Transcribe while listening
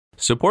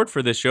Support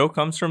for this show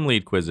comes from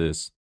Lead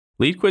Quizzes.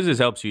 Lead Quizzes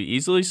helps you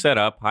easily set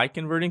up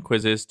high-converting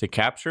quizzes to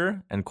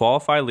capture and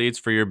qualify leads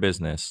for your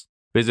business.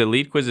 Visit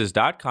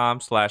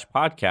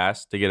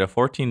leadquizzes.com/podcast to get a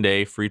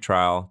 14-day free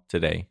trial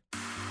today.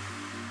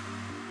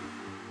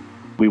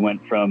 We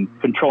went from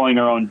controlling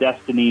our own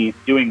destiny,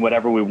 doing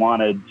whatever we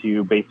wanted,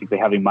 to basically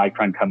having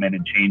Micron come in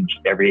and change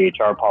every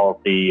HR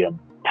policy and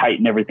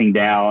tighten everything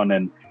down,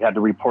 and had to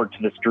report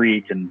to the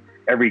street. And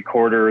every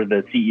quarter,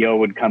 the CEO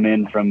would come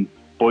in from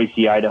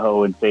Boise,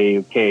 Idaho, and say,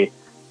 okay,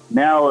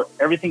 now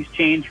everything's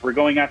changed. We're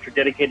going after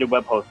dedicated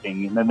web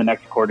hosting. And then the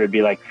next quarter would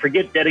be like,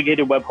 forget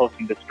dedicated web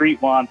hosting. The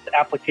street wants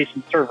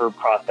application server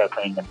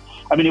processing. And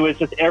I mean, it was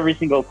just every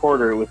single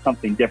quarter, it was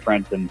something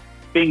different. And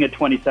being a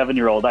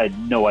 27-year-old, I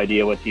had no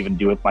idea what to even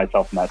do with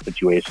myself in that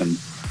situation.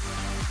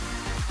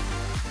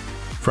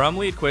 From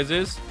Lead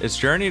Quizzes, it's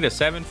Journey to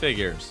Seven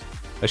Figures,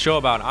 a show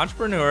about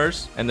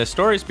entrepreneurs and the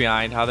stories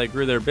behind how they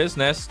grew their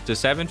business to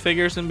seven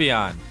figures and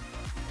beyond.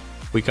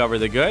 We cover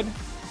the good,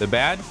 the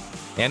bad,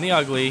 and the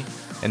ugly,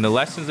 and the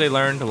lessons they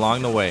learned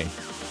along the way.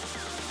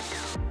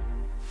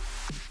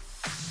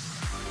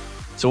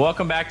 So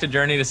welcome back to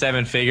Journey to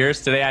Seven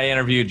Figures. Today I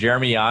interviewed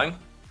Jeremy Young.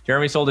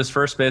 Jeremy sold his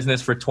first business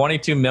for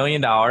 $22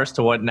 million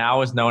to what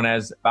now is known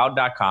as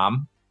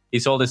About.com. He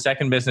sold his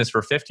second business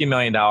for $50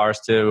 million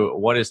to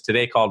what is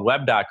today called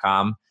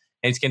Web.com.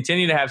 And he's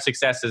continued to have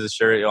success as a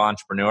serial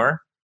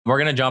entrepreneur. We're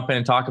going to jump in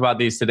and talk about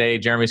these today.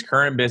 Jeremy's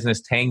current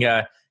business,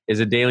 Tanga, is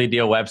a daily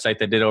deal website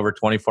that did over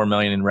 $24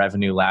 million in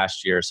revenue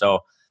last year. So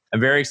I'm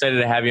very excited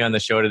to have you on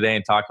the show today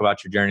and talk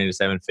about your journey to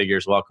seven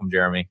figures. Welcome,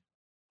 Jeremy.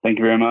 Thank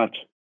you very much.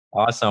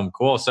 Awesome.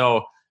 Cool.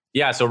 So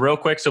real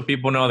quick, so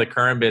people know the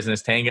current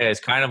business, Tanga, is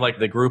kind of like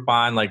the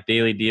Groupon, like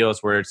daily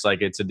deals, where it's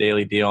like it's a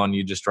daily deal and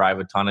you just drive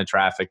a ton of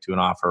traffic to an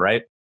offer,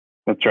 right?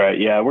 That's right.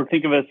 Yeah. We're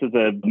thinking of us as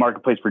a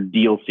marketplace for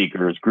deal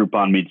seekers.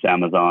 Groupon meets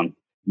Amazon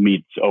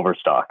meets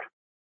Overstock.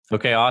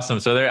 Okay, awesome.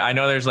 So I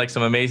know there's like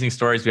some amazing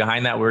stories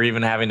behind that. We're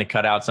even having to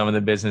cut out some of the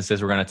businesses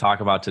we're going to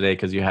talk about today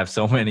because you have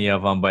so many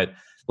of them. But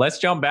let's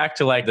jump back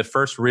to like the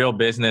first real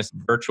business,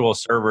 virtual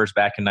servers,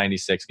 back in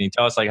 '96. Can you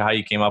tell us like how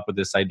you came up with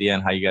this idea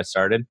and how you got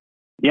started?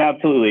 Yeah,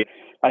 absolutely.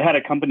 I had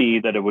a company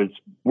that I was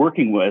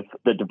working with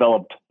that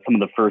developed some of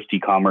the first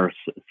e-commerce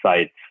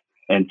sites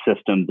and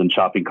systems and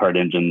shopping cart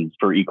engines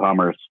for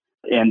e-commerce.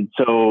 And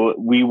so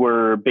we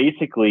were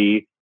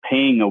basically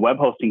paying a web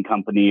hosting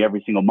company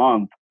every single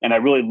month. And I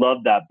really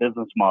loved that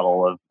business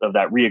model of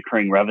that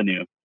reoccurring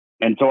revenue.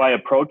 And so I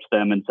approached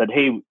them and said,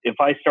 hey, if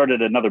I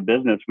started another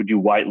business, would you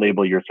white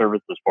label your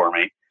services for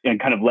me and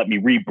kind of let me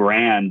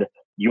rebrand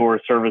your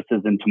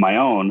services into my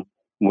own,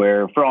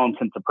 where for all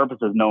intents and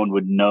purposes, no one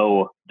would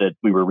know that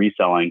we were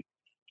reselling.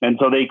 And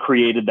so they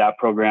created that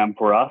program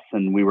for us,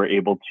 and we were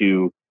able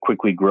to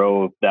quickly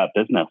grow that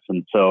business.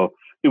 And so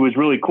it was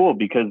really cool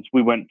because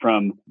we went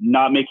from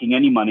not making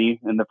any money.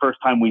 And the first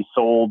time we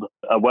sold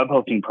a web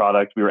hosting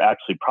product, we were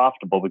actually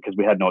profitable because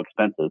we had no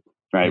expenses,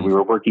 right? Mm-hmm. We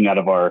were working out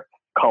of our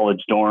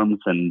college dorms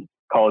and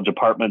college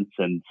apartments.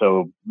 And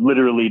so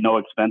literally no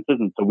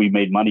expenses. And so we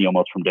made money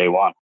almost from day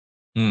one.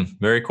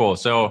 Very cool.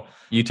 So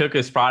you took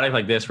this product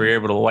like this, where you're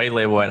able to white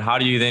label it. How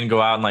do you then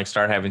go out and like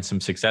start having some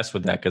success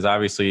with that? Because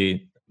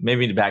obviously,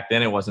 maybe back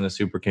then it wasn't a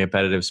super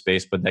competitive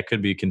space, but that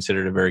could be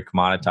considered a very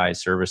commoditized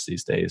service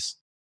these days.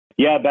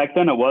 Yeah, back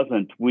then it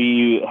wasn't.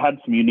 We had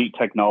some unique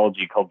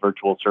technology called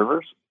virtual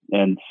servers.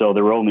 And so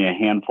there were only a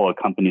handful of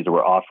companies that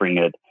were offering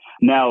it.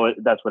 Now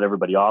that's what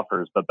everybody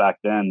offers. But back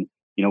then,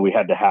 we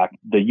had to hack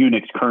the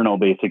Unix kernel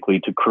basically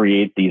to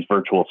create these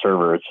virtual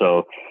servers.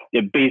 So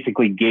it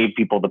basically gave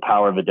people the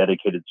power of a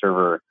dedicated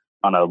server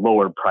on a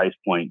lower price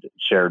point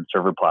shared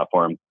server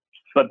platform.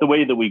 But the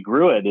way that we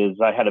grew it is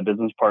I had a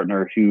business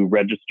partner who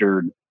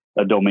registered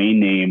a domain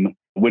name,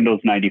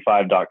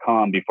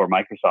 Windows95.com, before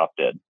Microsoft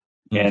did.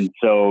 And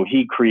so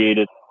he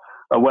created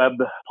a web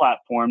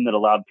platform that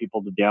allowed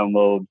people to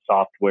download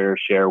software,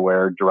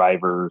 shareware,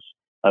 drivers.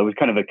 It was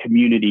kind of a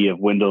community of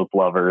Windows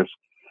lovers.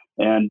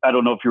 And I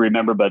don't know if you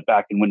remember, but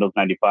back in Windows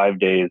 95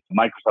 days,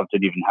 Microsoft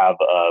didn't even have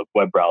a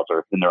web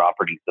browser in their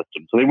operating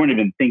system. So they weren't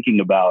even thinking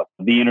about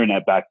the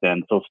internet back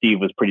then. So Steve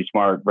was pretty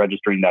smart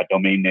registering that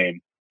domain name.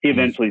 He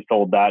eventually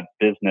sold that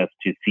business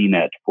to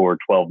CNET for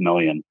 $12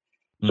 million.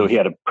 So he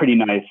had a pretty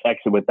nice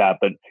exit with that.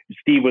 But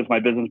Steve was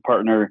my business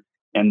partner.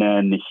 And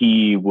then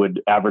he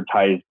would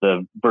advertise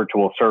the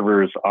virtual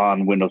servers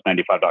on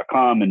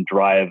Windows95.com and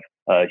drive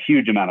a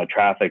huge amount of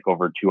traffic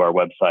over to our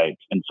website.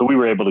 And so we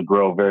were able to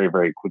grow very,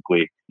 very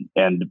quickly.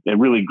 And it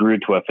really grew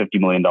to a $50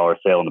 million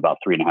sale in about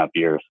 3.5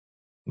 years.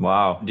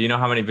 Wow. Do you know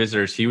how many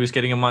visitors he was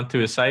getting a month to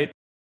his site?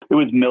 It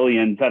was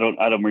millions. I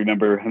don't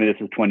remember. I mean, this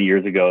is 20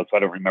 years ago, so I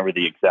don't remember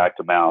the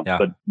exact amount,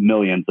 but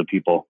millions of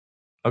people.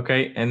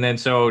 Okay. And then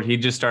so he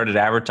just started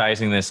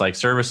advertising this like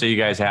service that you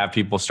guys have,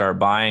 people start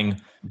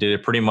buying. Did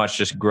it pretty much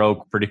just grow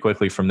pretty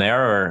quickly from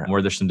there, or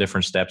were there some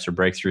different steps or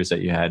breakthroughs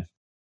that you had?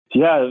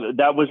 Yeah,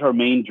 that was our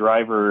main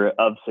driver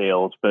of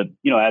sales. But,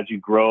 as you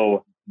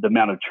grow, the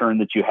amount of churn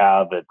that you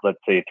have at, let's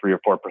say, 3 or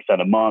 4%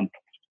 a month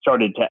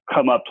started to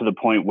come up to the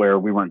point where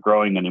we weren't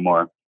growing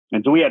anymore.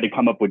 And so we had to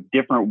come up with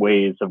different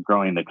ways of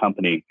growing the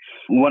company.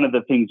 One of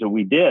the things that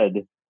we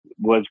did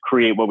was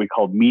create what we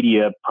called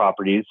media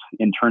properties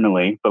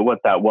internally. But what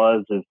that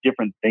was is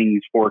different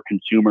things for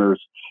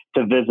consumers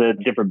to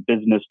visit, different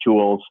business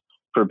tools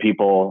for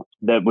people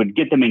that would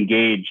get them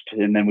engaged,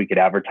 and then we could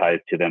advertise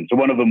to them. So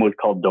one of them was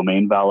called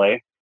Domain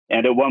Valet.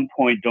 And at one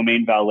point,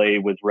 Domain Valet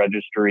was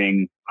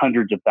registering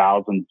hundreds of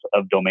thousands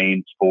of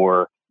domains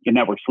for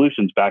Network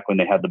Solutions back when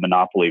they had the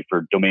monopoly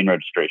for domain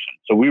registration.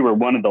 So we were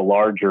one of the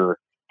larger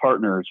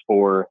partners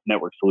for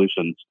Network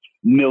Solutions.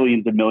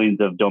 Millions and millions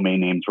of domain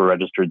names were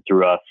registered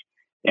through us.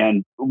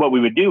 And what we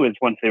would do is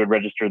once they would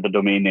register the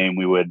domain name,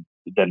 we would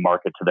then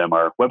market to them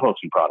our web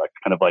hosting product,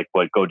 kind of like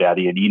what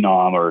GoDaddy and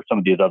Enom or some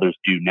of these others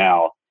do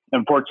now.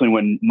 Unfortunately,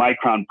 when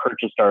Micron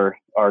purchased our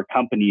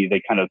company,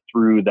 they kind of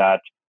threw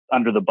that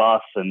under the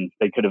bus, and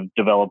they could have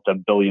developed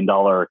 $1 billion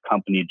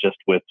company just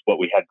with what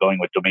we had going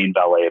with Domain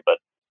Valet. But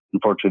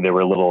unfortunately, they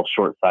were a little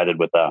short-sighted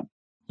with that.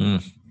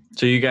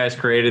 So you guys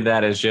created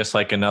that as just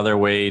like another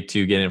way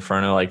to get in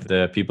front of like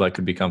the people that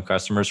could become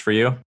customers for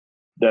you?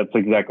 That's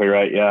exactly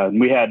right. Yeah. And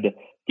we had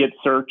Get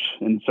Search.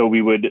 And so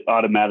we would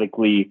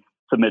automatically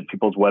submit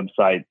people's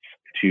websites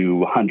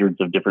to hundreds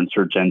of different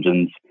search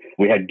engines.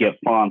 We had Get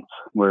Fonts,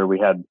 where we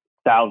had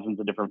thousands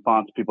of different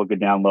fonts people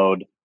could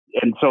download.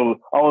 And so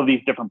all of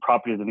these different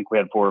properties, I think we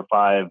had 4 or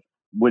 5,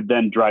 would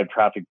then drive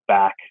traffic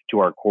back to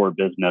our core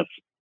business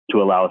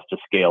to allow us to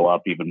scale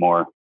up even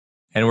more.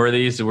 And were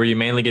you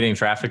mainly getting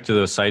traffic to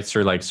those sites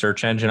through like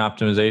search engine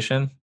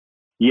optimization?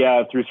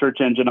 Yeah, through search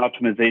engine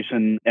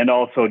optimization, and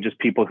also just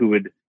people who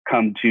would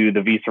come to the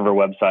vServer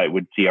website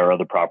would see our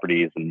other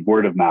properties, and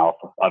word of mouth,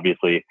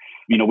 obviously.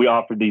 We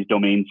offered these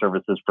domain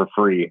services for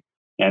free.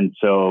 And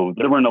so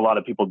there weren't a lot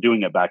of people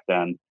doing it back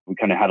then. We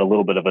kind of had a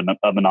little bit of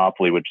a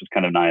monopoly, which is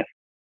kind of nice.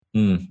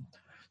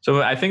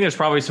 So I think there's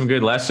probably some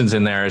good lessons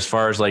in there as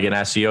far as like in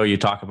SEO, you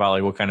talk about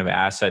like what kind of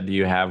asset do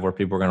you have where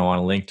people are going to want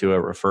to link to it,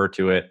 refer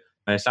to it.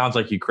 And it sounds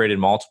like you created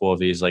multiple of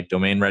these, like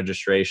domain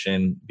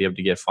registration, be able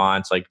to get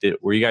fonts. Like,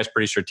 were you guys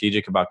pretty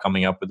strategic about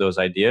coming up with those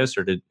ideas,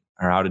 or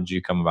how did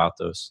you come about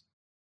those?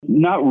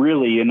 Not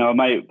really.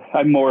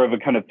 I'm more of a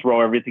kind of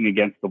throw everything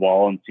against the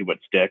wall and see what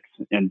sticks.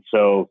 And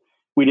so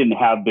we didn't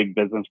have big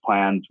business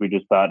plans. We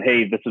just thought,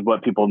 hey, this is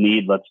what people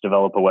need. Let's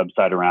develop a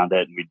website around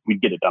it. And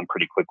we'd get it done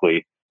pretty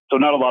quickly. So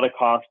not a lot of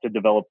cost to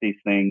develop these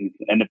things.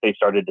 And if they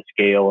started to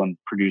scale and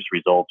produce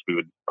results, we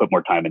would put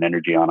more time and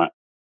energy on it.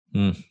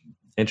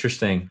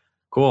 Interesting.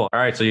 Cool. All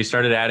right. So you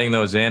started adding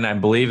those in. I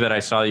believe that I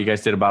saw that you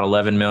guys did about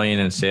 11 million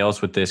in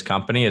sales with this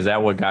company. Is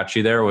that what got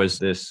you there? Was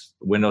this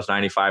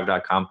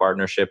Windows95.com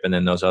partnership and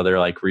then those other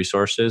like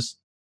resources?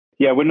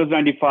 Yeah, Windows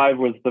 95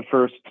 was the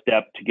first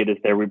step to get us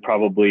there. We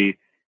probably,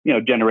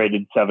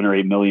 generated $7 or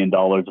 $8 million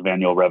of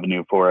annual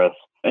revenue for us.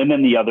 And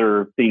then the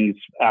other things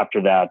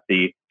after that,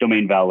 the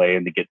Domain Valet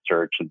and the Get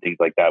Search and things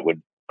like that would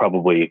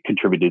probably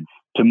contributed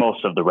to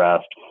most of the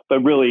rest. But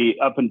really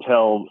up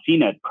until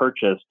CNET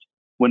purchased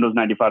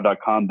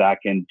Windows95.com back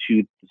in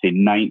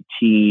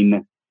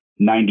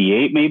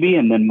 1998 maybe.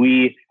 And then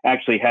we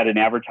actually had an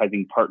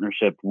advertising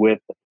partnership with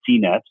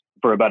CNET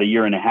for about 1.5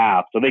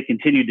 years. So they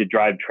continued to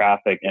drive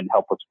traffic and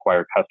help us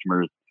acquire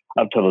customers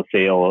up till the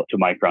sale to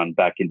Micron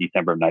back in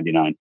December of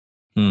 99.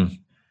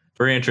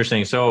 Very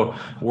interesting. So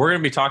we're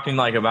going to be talking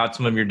like about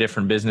some of your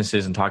different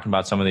businesses and talking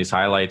about some of these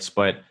highlights.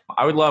 But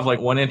I would love like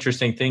one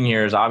interesting thing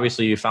here is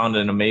obviously you found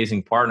an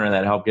amazing partner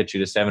that helped get you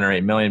to 7 or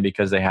 8 million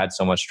because they had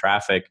so much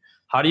traffic.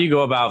 How do you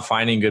go about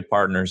finding good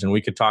partners? And we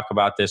could talk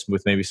about this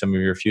with maybe some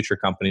of your future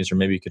companies, or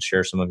maybe you could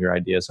share some of your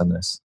ideas on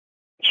this.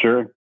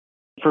 Sure.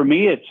 For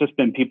me, it's just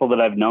been people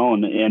that I've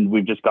known and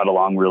we've just got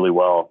along really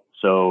well.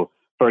 So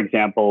for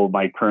example,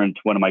 one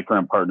of my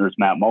current partners,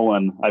 Matt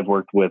Mullen, I've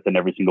worked with in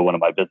every single one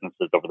of my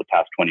businesses over the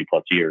past 20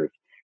 plus years.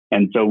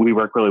 And so we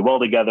work really well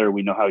together.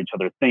 We know how each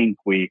other think.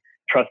 We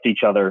trust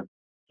each other.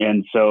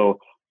 And so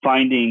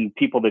finding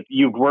people that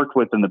you've worked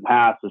with in the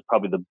past is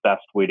probably the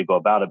best way to go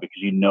about it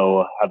because you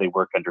know how they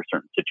work under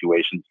certain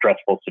situations,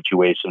 stressful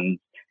situations,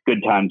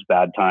 good times,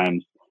 bad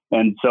times.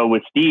 And so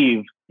with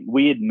Steve,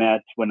 we had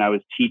met when I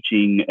was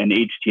teaching an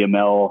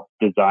HTML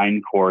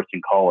design course in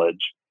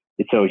college.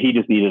 So he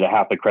just needed a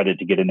half a credit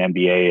to get an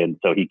MBA. And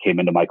so he came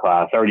into my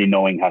class already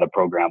knowing how to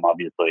program,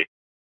 obviously.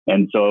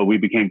 And so we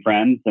became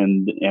friends.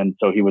 And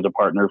so he was a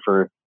partner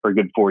for a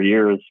good 4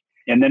 years.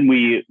 And then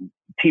we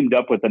teamed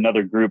up with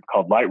another group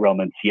called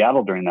Lightroom in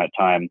Seattle during that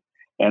time.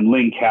 And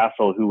Lynn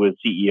Castle, who was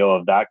CEO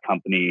of that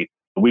company,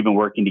 we've been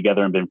working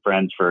together and been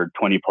friends for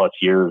 20 plus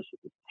years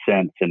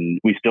since. And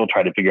we still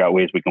try to figure out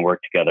ways we can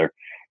work together.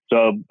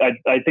 So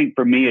I think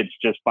for me, it's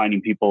just finding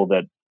people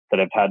that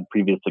I've had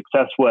previous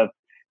success with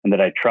and that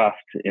I trust,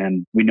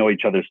 and we know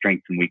each other's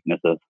strengths and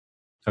weaknesses.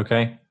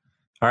 Okay.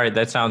 All right.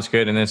 That sounds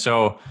good. And then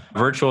so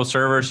virtual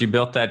servers, you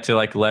built that to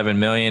like 11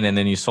 million and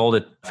then you sold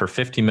it for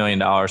 $50 million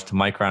to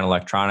Micron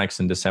Electronics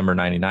in December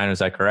 99. Is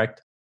that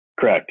correct?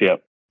 Correct.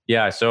 Yep.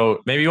 Yeah.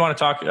 So maybe you want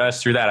to talk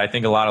us through that. I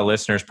think a lot of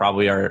listeners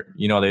probably are,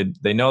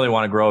 they know they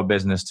want to grow a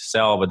business to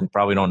sell, but they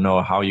probably don't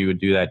know how you would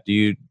do that. Do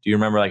you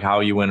remember like how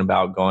you went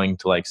about going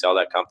to like sell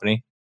that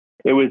company?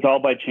 It was all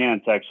by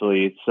chance,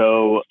 actually.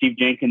 So Steve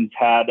Jenkins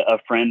had a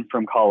friend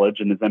from college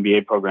in his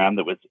MBA program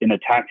that was in a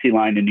taxi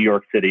line in New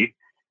York City.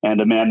 And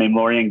a man named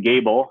Lorian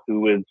Gable, who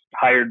was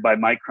hired by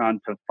Micron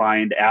to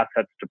find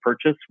assets to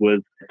purchase,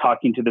 was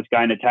talking to this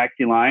guy in a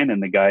taxi line.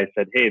 And the guy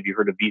said, "Hey, have you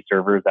heard of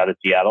V-Servers out of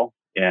Seattle?"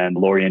 And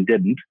Lorian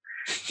didn't.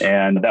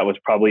 And that was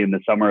probably in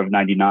the summer of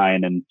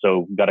 99. And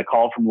so got a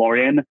call from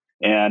Lorian.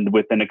 And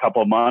within a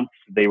couple of months,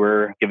 they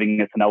were giving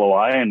us an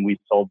LOI and we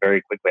sold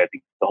very quickly. I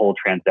think the whole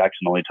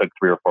transaction only took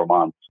 3 or 4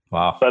 months.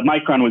 Wow. But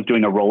Micron was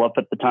doing a roll-up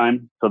at the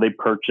time. So they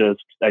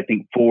purchased, I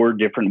think, 4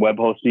 different web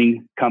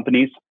hosting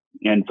companies.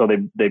 And so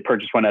they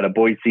purchased one out of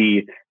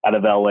Boise, out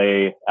of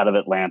LA, out of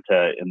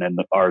Atlanta, and then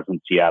ours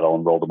in Seattle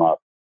and rolled them up.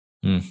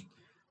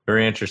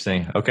 Very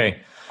interesting.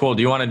 Okay, cool.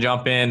 Do you want to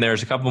jump in?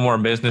 There's a couple more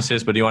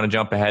businesses, but do you want to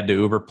jump ahead to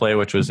Uber Play,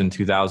 which was in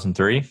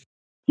 2003?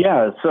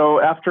 Yeah.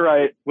 So after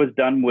I was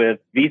done with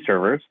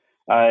V-Servers,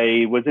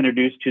 I was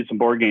introduced to some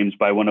board games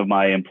by one of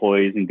my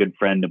employees and good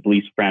friend,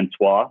 Blaise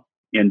Francois.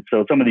 And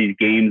so some of these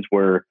games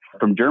were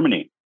from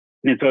Germany.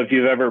 And so if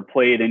you've ever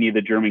played any of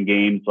the German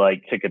games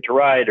like Ticket to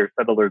Ride or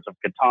Settlers of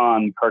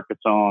Catan,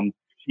 Carcassonne,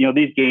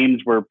 these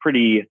games were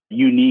pretty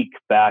unique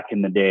back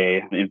in the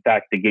day. In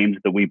fact, the games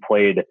that we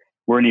played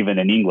weren't even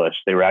in English.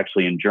 They were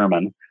actually in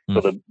German.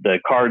 So the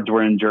cards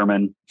were in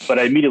German. But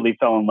I immediately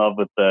fell in love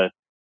with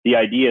the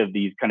idea of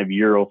these kind of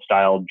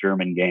Euro-style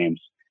German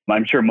games.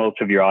 I'm sure most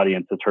of your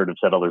audience has heard of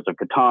Settlers of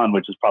Catan,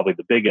 which is probably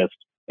the biggest.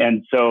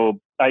 And so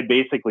I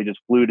basically just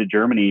flew to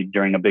Germany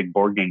during a big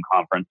board game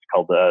conference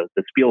called the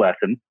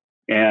Spielessen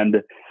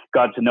and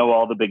got to know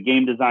all the big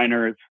game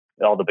designers,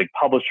 all the big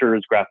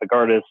publishers, graphic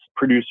artists,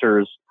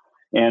 producers,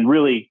 and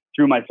really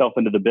threw myself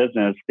into the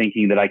business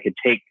thinking that I could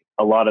take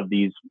a lot of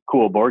these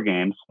cool board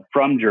games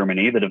from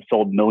Germany that have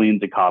sold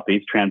millions of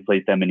copies,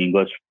 translate them in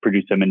English,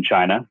 produce them in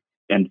China,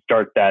 and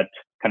start that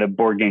kind of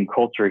board game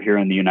culture here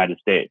in the United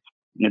States.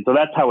 And so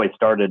that's how I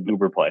started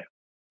Uber Play.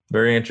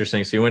 Very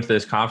interesting. So you went to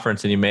this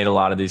conference and you made a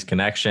lot of these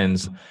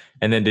connections.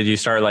 And then did you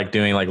start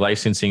doing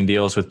licensing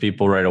deals with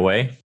people right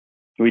away?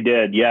 We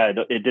did. Yeah.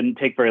 It didn't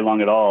take very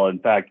long at all. In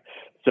fact,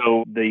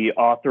 so the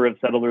author of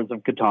Settlers of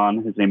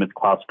Catan, his name is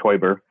Klaus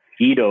Teuber.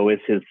 Guido is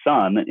his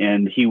son,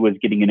 and he was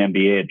getting an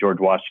MBA at George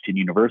Washington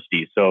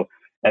University. So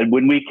and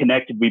when we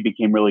connected, we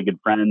became really good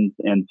friends.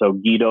 And so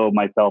Guido,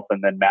 myself,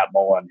 and then Matt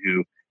Mullen,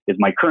 who is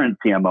my current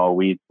CMO,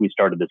 we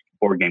started this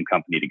board game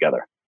company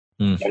together.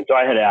 And so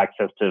I had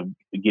access to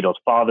Guido's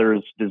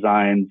father's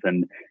designs,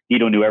 and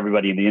Guido knew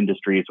everybody in the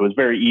industry. So it was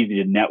very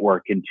easy to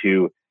network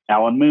into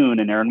Alan Moon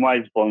and Aaron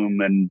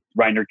Weisblum and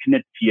Rainer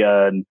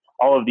Knizia and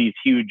all of these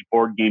huge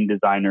board game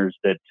designers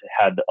that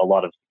had a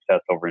lot of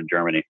success over in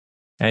Germany.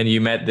 And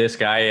you met this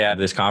guy at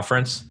this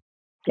conference?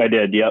 I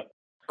did, yep.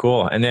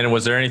 Cool. And then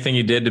was there anything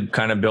you did to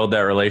kind of build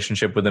that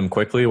relationship with him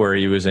quickly where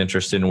he was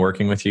interested in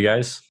working with you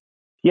guys?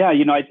 Yeah,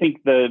 I think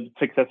the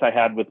success I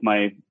had with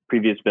my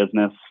previous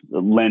business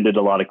lended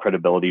a lot of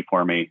credibility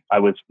for me. I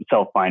was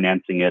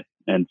self-financing it.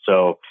 And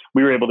so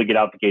we were able to get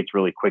out the gates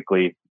really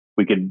quickly.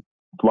 We could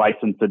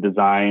license the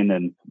design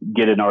and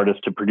get an artist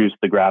to produce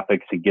the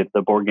graphics and get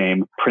the board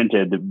game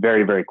printed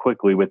very, very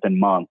quickly within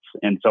months.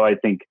 And so I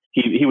think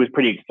he was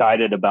pretty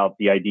excited about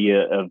the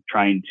idea of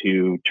trying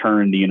to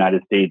turn the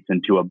United States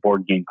into a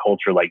board game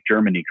culture like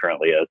Germany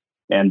currently is.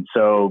 And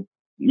so,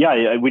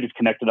 yeah, we just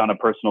connected on a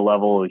personal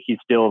level. He's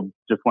still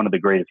just one of the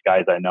greatest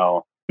guys I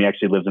know. He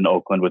actually lives in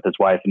Oakland with his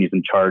wife, and he's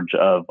in charge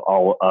of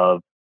all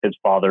of his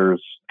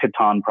father's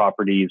Catan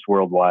properties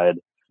worldwide.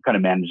 Kind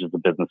of manages the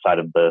business side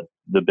of the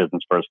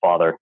business for his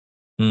father.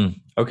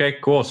 Okay,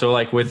 cool. So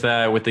with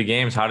the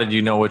games, how did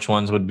you know which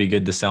ones would be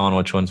good to sell and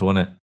which ones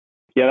wouldn't?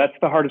 Yeah, that's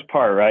the hardest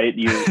part, right?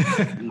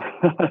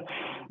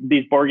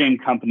 These board game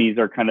companies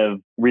are kind of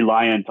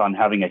reliant on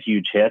having a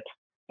huge hit.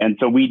 And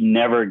so we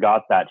never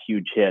got that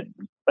huge hit.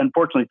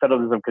 Unfortunately,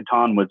 Settlers of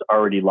Catan was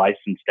already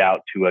licensed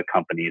out to a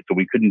company, so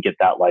we couldn't get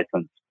that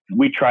license.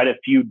 We tried a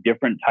few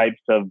different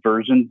types of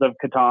versions of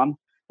Catan.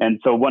 And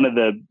so one of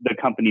the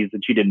companies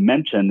that you didn't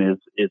mention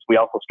is we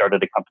also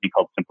started a company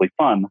called Simply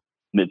Fun.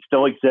 And it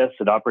still exists.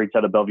 It operates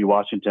out of Bellevue,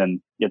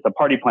 Washington. It's a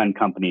party plan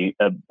company,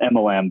 a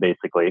MLM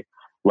basically,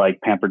 like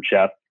Pampered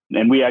Chef.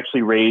 And we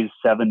actually raised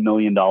 $7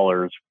 million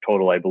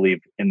total, I believe,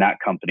 in that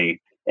company.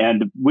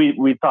 And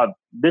we thought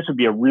this would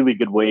be a really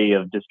good way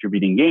of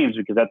distributing games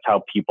because that's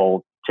how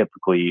people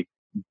typically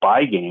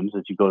buy games.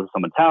 As you go to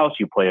someone's house,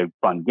 you play a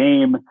fun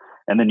game,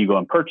 and then you go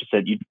and purchase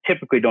it. You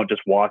typically don't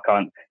just walk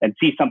on and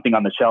see something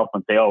on the shelf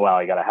and say, oh, wow,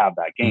 I got to have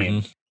that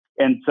game.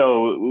 And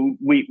so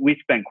we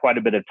spent quite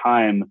a bit of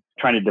time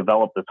trying to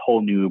develop this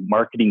whole new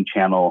marketing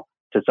channel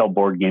to sell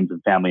board games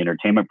and family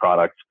entertainment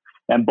products.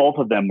 And both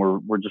of them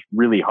were just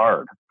really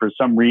hard. For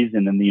some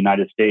reason in the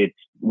United States,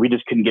 we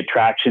just couldn't get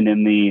traction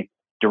in the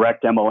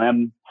direct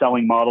MLM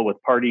selling model with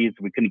parties.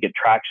 We couldn't get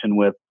traction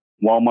with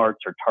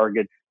Walmarts or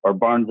Target or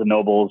Barnes and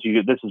Nobles.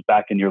 This is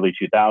back in the early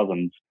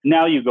 2000s.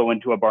 Now you go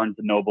into a Barnes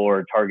and Noble or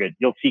a Target,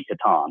 you'll see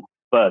Catan,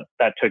 but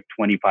that took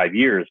 25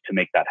 years to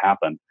make that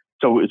happen.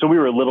 So we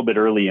were a little bit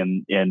early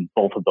in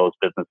both of those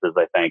businesses,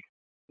 I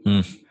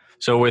think.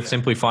 So with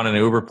Simply Fun and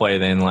Uber Play,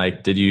 then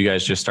like, did you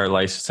guys just start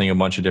licensing a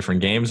bunch of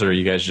different games, or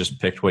you guys just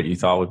picked what you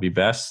thought would be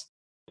best?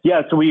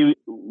 Yeah, so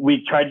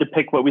we tried to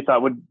pick what we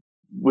thought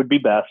would be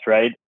best,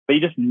 right? But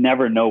you just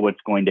never know what's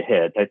going to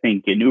hit. I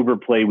think in Uber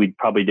Play, we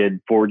probably did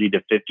 40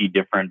 to 50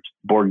 different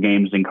board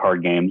games and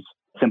card games.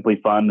 Simply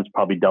Fun is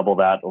probably double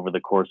that over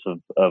the course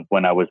of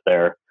when I was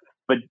there.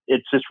 But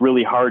it's just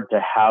really hard to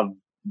have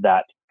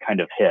that kind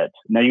of hit.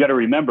 Now, you got to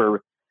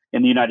remember,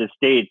 in the United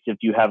States, if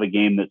you have a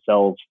game that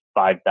sells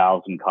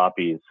 5,000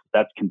 copies,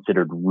 that's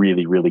considered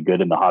really, really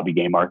good in the hobby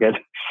game market.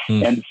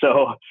 And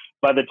so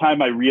by the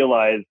time I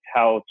realized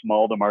how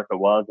small the market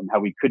was and how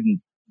we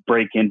couldn't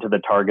break into the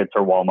Targets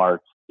or Walmarts,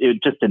 it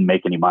just didn't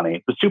make any money.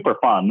 It was super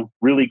fun,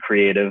 really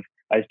creative.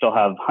 I still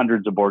have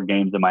hundreds of board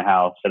games in my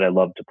house that I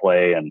love to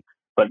play,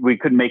 but we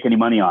couldn't make any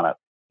money on it.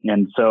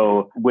 And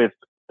so with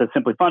the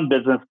Simply Fun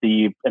business,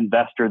 the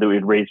investor that we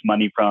had raised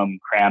money from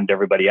crammed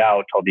everybody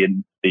out, all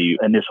the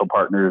initial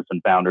partners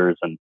and founders.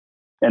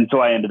 And so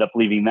I ended up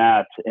leaving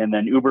that. And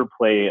then Uber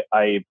Play,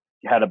 I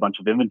had a bunch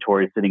of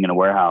inventory sitting in a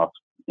warehouse.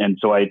 And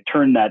so I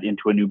turned that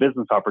into a new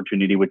business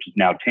opportunity, which is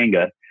now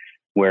Tanga,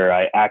 where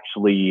I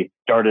actually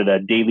started a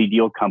daily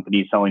deal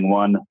company selling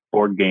one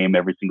board game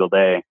every single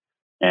day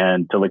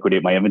and to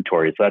liquidate my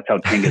inventory. So that's how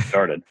Tanga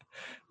started.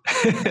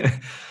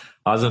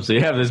 Awesome. So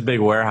you have this big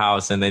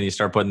warehouse and then you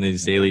start putting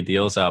these daily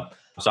deals up.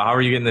 So how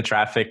are you getting the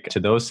traffic to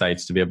those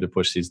sites to be able to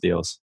push these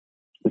deals?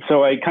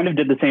 So I kind of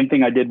did the same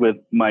thing I did with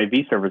my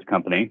V-Service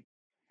company.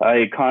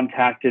 I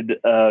contacted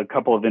a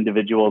couple of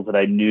individuals that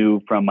I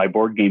knew from my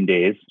board game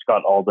days,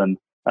 Scott Alden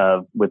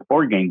with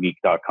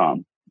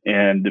BoardGameGeek.com.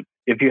 And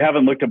if you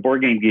haven't looked at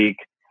Board Game Geek,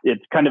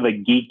 it's kind of a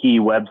geeky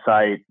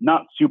website,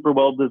 not super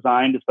well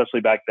designed, especially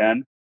back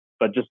then,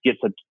 but just gets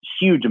a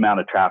huge amount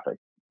of traffic.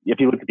 If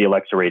you look at the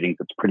Alexa ratings,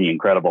 it's pretty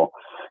incredible.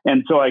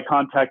 And so I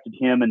contacted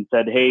him and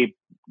said, hey,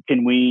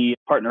 can we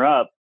partner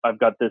up? I've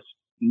got this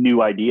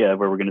new idea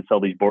where we're going to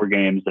sell these board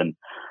games. And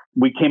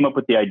we came up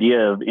with the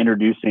idea of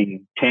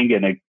introducing Tanga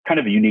in a kind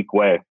of a unique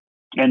way.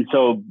 And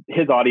so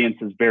his audience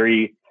is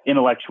very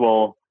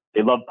intellectual.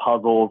 They love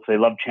puzzles. They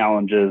love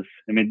challenges.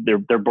 I mean,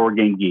 they're board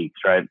game geeks,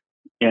 right?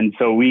 And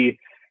so we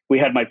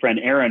had my friend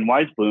Aaron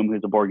Weisblum,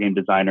 who's a board game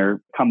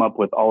designer, come up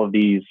with all of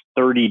these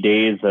 30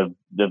 days of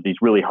these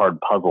really hard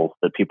puzzles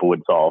that people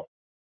would solve.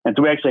 And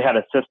so we actually had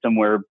a system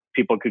where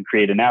people could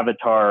create an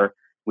avatar.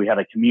 We had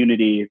a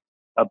community.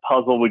 A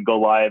puzzle would go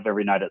live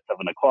every night at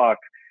 7:00.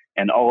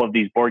 And all of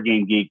these board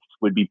game geeks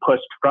would be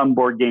pushed from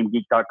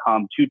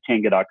BoardGameGeek.com to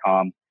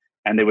Tanga.com,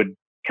 and they would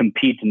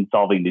compete in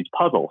solving these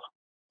puzzles.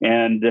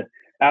 And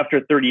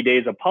after 30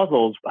 days of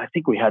puzzles, I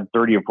think we had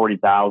 30 or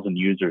 40,000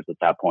 users at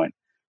that point.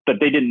 But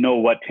they didn't know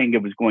what Tanga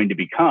was going to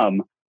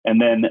become. And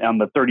then on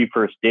the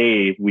 31st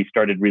day, we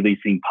started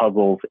releasing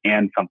puzzles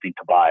and something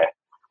to buy.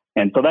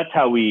 And so that's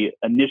how we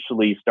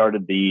initially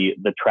started the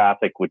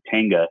traffic with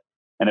Tanga.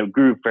 And it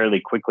grew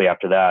fairly quickly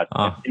after that.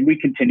 And we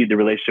continued the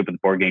relationship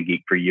with Board Game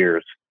Geek for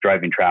years,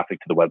 driving traffic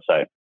to the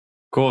website.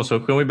 Cool. So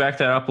can we back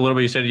that up a little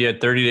bit? You said you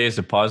had 30 days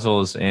of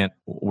puzzles, and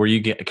were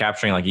you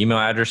capturing like email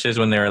addresses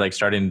when they were like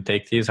starting to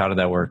take these? How did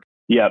that work?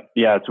 Yeah.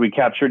 So we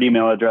captured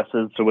email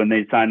addresses. So when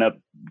they sign up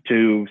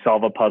to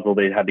solve a puzzle,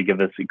 they had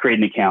to create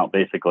an account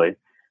basically.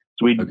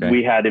 So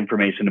we had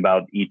information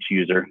about each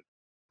user.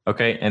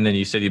 Okay. And then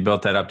you said you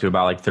built that up to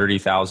about like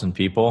 30,000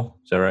 people.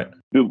 Is that right?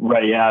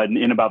 Right. Yeah.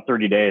 In about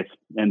 30 days.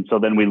 And so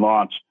then we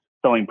launched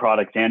selling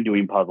products and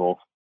doing puzzles.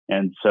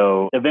 And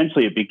so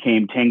eventually it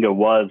became Tanga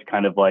was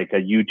kind of like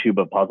a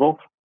YouTube of puzzles.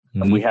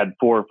 Mm-hmm. And we had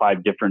 4 or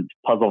 5 different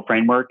puzzle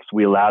frameworks.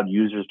 We allowed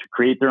users to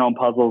create their own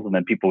puzzles, and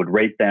then people would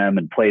rate them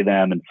and play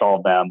them and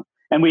solve them.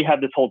 And we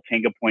had this whole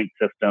Tanga point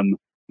system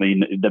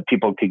that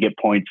people could get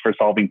points for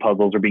solving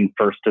puzzles or being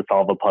first to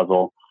solve a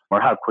puzzle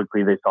or how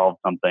quickly they solved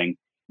something.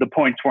 The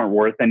points weren't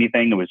worth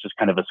anything. It was just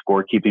kind of a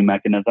scorekeeping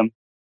mechanism.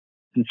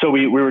 And so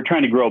we were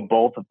trying to grow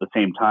both at the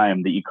same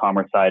time, the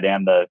e-commerce side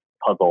and the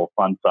puzzle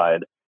fun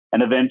side.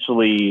 And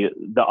eventually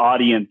the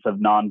audience of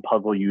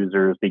non-puzzle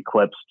users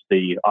eclipsed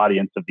the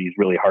audience of these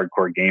really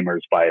hardcore gamers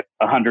by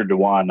 100 to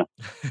 1.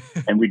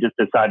 And we just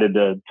decided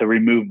to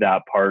remove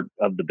that part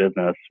of the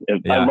business.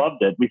 I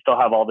loved it. We still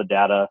have all the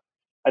data.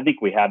 I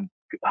think we had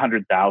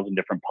 100,000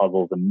 different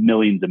puzzles and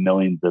millions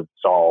of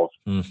solves.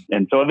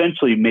 And so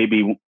eventually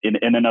maybe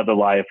in another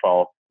life,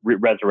 I'll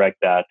resurrect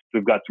that.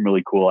 We've got some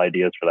really cool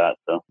ideas for that.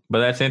 So, but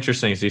that's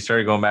interesting. So you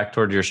started going back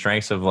towards your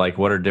strengths of like,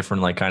 what are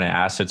different like kind of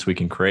assets we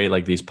can create,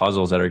 like these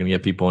puzzles that are going to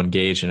get people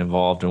engaged and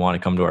involved and want to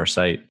come to our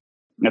site.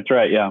 That's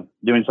right. Yeah.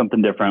 Doing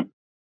something different.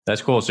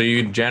 That's cool. So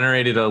you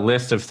generated a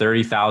list of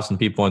 30,000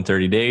 people in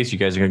 30 days. You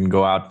guys are going to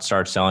go out and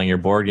start selling your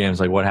board games.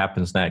 Like what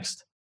happens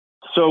next?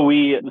 So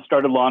we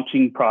started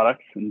launching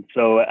products. And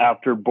so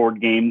after board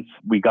games,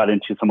 we got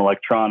into some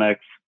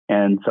electronics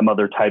and some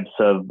other types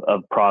of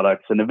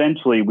products. And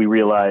eventually we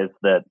realized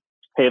that,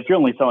 hey, if you're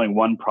only selling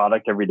one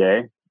product every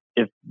day,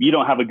 if you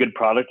don't have a good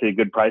product at a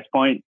good price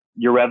point,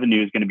 your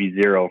revenue is going to be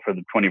zero for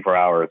the 24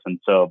 hours. And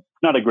so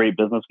it's not a great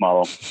business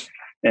model.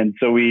 And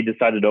so we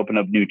decided to open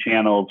up new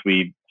channels.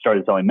 We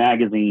started selling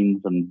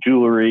magazines and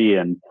jewelry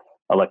and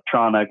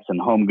electronics and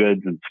home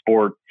goods and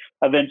sports.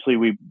 eventually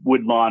we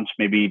would launch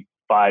maybe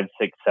 5,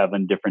 6,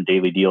 7 different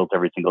daily deals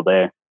every single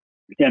day.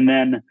 And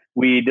then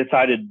we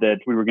decided that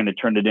we were going to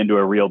turn it into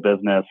a real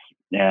business.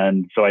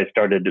 And so I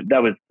started,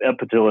 that was up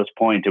until this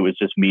point, it was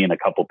just me and a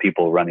couple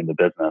people running the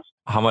business.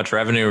 How much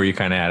revenue were you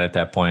kind of at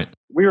that point?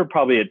 We were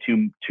probably at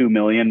 2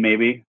 million,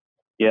 maybe.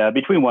 Yeah,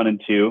 between 1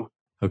 and 2.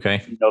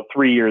 Okay.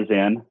 3 years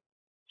in.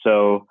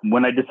 So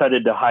when I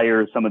decided to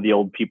hire some of the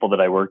old people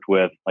that I worked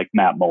with, like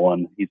Matt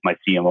Mullen, he's my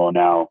CMO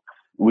now,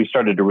 we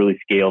started to really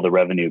scale the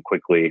revenue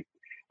quickly.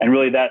 And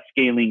really that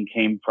scaling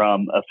came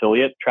from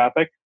affiliate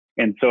traffic.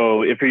 And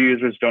so if your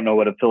users don't know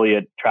what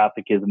affiliate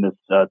traffic is in this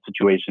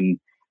situation,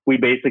 we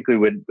basically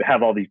would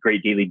have all these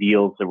great daily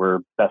deals that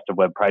were best of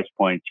web price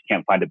points. You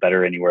can't find it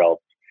better anywhere else.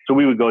 So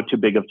we would go to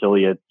big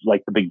affiliates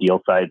like the big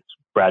deal sites,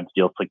 Brad's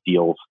Deals, Click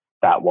Deals,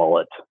 Fat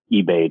Wallet,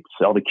 Ebates,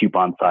 all the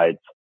coupon sites,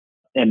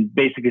 and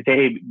basically say,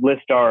 hey,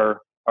 list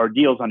our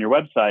deals on your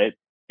website,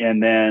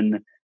 and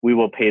then we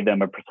will pay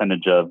them a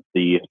percentage of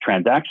the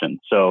transaction.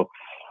 So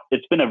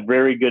it's been a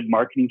very good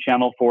marketing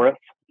channel for us.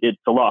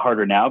 It's a lot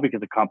harder now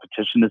because the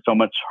competition is so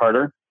much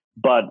harder,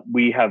 but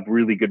we have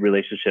really good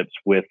relationships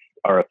with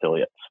our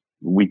affiliates.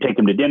 We take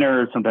them to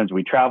dinner. Sometimes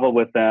we travel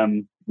with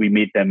them. We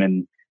meet them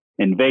in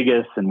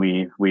Vegas, and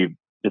we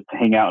just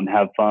hang out and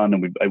have fun.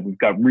 And we've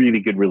got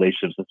really good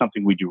relationships. It's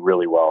something we do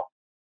really well.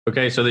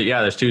 Okay. So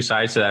there's two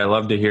sides to that. I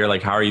love to hear,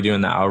 like, how are you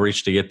doing the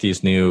outreach to get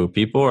these new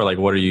people? Or like,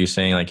 what are you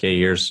saying? Like, hey,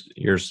 here's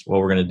what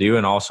we're going to do.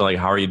 And also, like,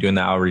 how are you doing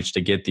the outreach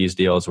to get these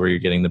deals where you're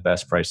getting the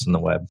best price on the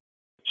web?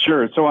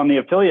 Sure. So on the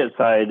affiliate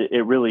side,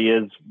 it really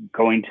is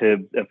going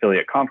to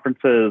affiliate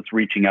conferences,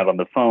 reaching out on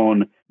the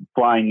phone,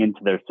 flying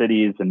into their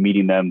cities and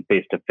meeting them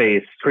face to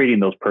face, creating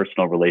those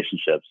personal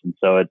relationships. And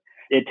so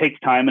it takes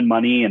time and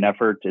money and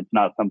effort. It's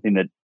not something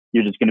that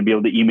you're just going to be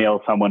able to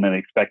email someone and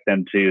expect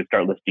them to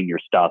start listing your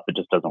stuff. It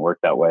just doesn't work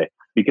that way,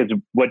 because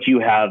what you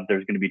have,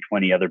 there's going to be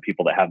 20 other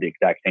people that have the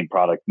exact same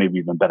product, maybe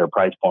even better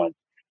price points.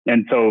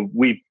 And so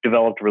we've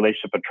developed a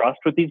relationship of trust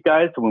with these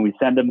guys. So when we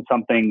send them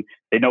something,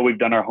 they know we've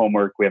done our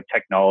homework. We have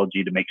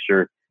technology to make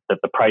sure that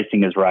the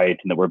pricing is right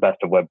and that we're best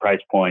of web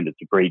price point.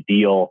 It's a great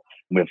deal.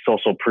 And we have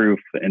social proof.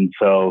 And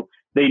so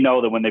they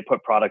know that when they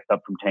put products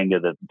up from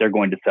Tanga, that they're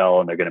going to sell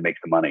and they're going to make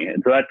some money.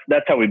 And so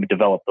that's how we've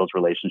developed those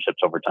relationships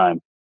over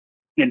time.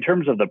 In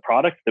terms of the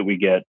products that we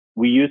get,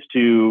 we used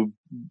to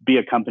be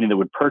a company that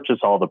would purchase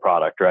all the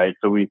product, right?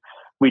 So we'd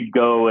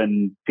go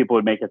and people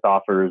would make us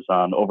offers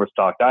on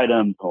overstocked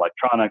items,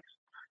 electronics.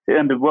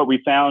 And what we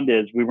found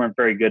is we weren't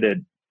very good at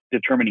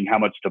determining how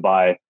much to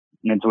buy.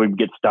 And so we'd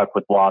get stuck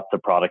with lots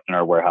of product in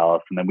our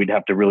warehouse, and then we'd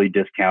have to really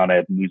discount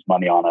it and lose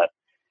money on it.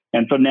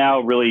 And so now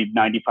really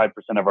 95%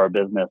 of our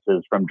business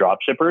is from drop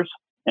shippers.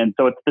 And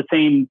so it's the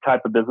same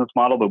type of business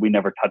model, but we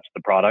never touch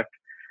the product.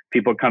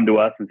 People come to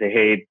us and say,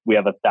 hey, we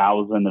have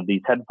 1,000 of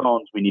these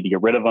headphones. We need to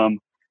get rid of them.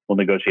 We'll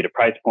negotiate a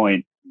price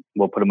point.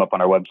 We'll put them up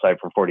on our website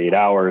for 48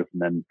 hours,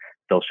 and then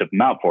they'll ship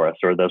them out for us,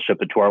 or they'll ship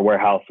it to our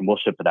warehouse and we'll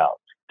ship it out,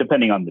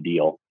 depending on the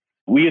deal.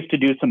 We used to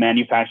do some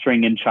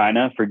manufacturing in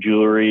China for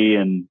jewelry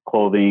and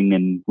clothing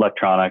and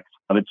electronics.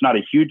 It's not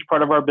a huge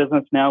part of our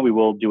business now. We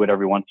will do it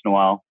every once in a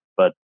while,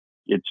 but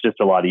it's just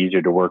a lot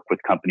easier to work with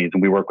companies.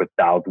 And we work with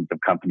thousands of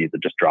companies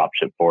that just drop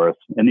ship for us.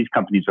 And these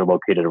companies are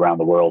located around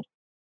the world.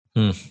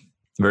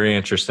 Very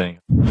interesting.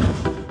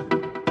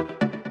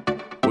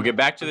 We'll get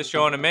back to the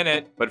show in a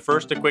minute, but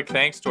first a quick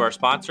thanks to our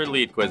sponsor,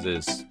 Lead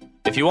Quizzes.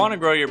 If you want to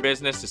grow your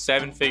business to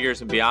 7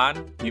 figures and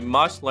beyond, you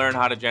must learn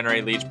how to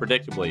generate leads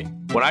predictably.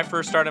 When I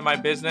first started my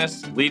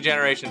business, lead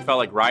generation felt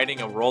like riding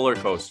a roller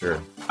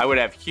coaster. I would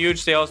have huge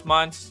sales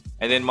months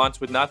and then months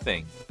with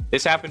nothing.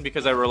 This happened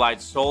because I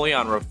relied solely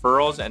on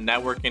referrals and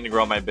networking to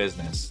grow my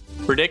business.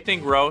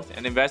 Predicting growth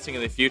and investing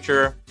in the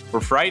future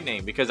were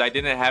frightening because I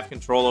didn't have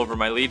control over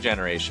my lead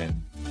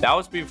generation. That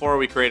was before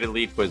we created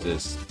Lead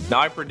Quizzes.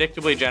 Now I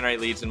predictably generate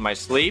leads in my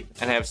sleep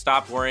and have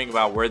stopped worrying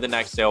about where the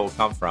next sale will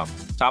come from.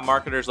 Top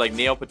marketers like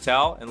Neil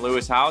Patel and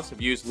Lewis House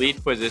have used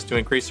Lead Quizzes to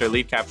increase their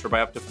lead capture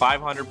by up to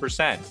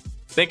 500%.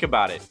 Think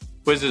about it.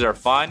 Quizzes are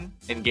fun,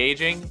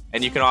 engaging,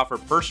 and you can offer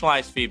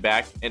personalized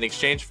feedback in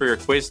exchange for your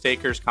quiz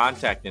taker's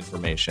contact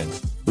information.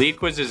 Lead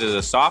Quizzes is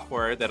a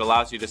software that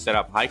allows you to set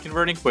up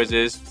high-converting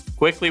quizzes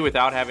quickly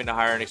without having to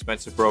hire an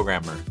expensive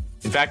programmer.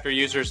 In fact, our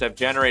users have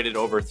generated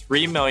over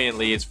 3 million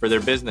leads for their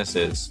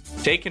businesses.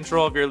 Take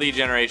control of your lead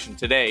generation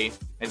today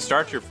and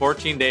start your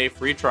 14-day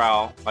free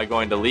trial by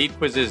going to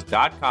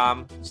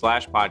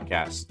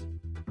leadquizzes.com/podcast.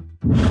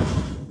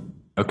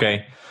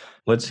 Okay,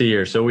 let's see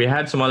here. So we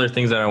had some other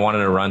things that I wanted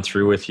to run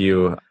through with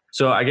you.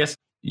 So I guess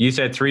you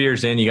said 3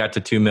 years in, you got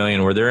to 2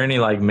 million. Were there any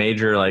like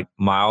major like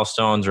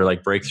milestones or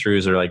like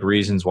breakthroughs or like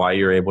reasons why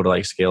you were able to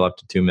like scale up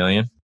to 2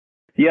 million?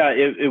 Yeah,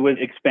 it was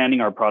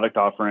expanding our product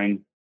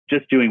offering.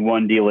 Just doing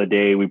one deal a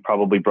day, we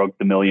probably broke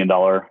the $1 million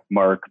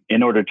mark.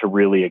 In order to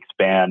really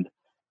expand,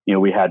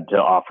 we had to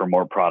offer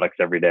more products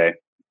every day.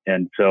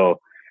 And so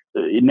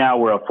now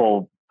we're a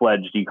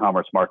full-fledged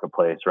e-commerce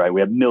marketplace, right? We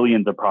have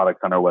millions of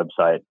products on our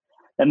website.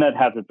 And that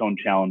has its own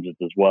challenges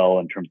as well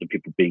in terms of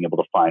people being able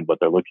to find what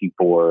they're looking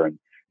for and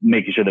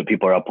making sure that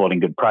people are uploading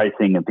good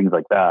pricing and things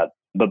like that.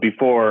 But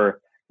before,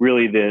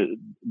 really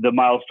the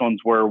milestones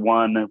were,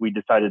 one, we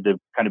decided to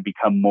kind of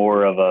become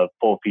more of a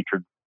full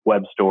featured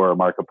web store or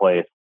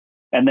marketplace.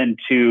 And then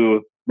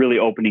two, really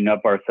opening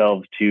up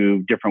ourselves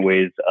to different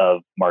ways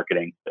of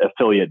marketing,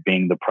 affiliate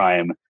being the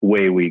prime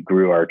way we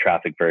grew our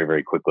traffic very,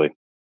 very quickly.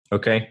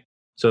 Okay.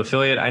 So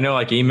affiliate, I know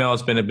like email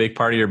has been a big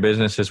part of your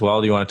business as well.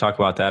 Do you want to talk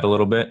about that a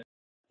little bit?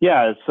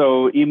 Yeah,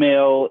 so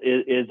email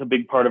is a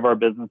big part of our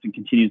business and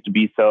continues to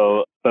be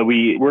so. But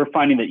we're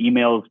finding that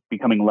email is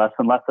becoming less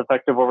and less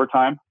effective over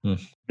time.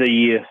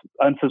 The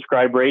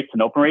unsubscribe rates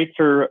and open rates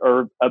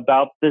are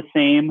about the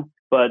same,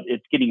 but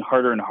it's getting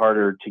harder and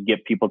harder to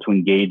get people to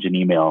engage in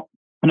email.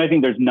 And I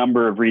think there's a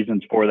number of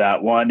reasons for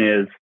that. One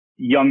is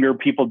younger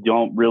people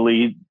don't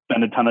really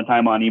spend a ton of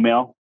time on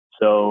email.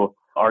 So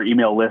our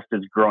email list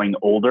is growing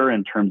older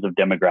in terms of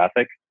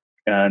demographic.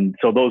 And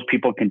so those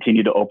people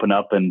continue to open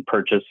up and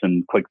purchase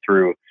and click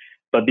through.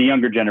 But the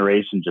younger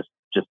generation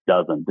just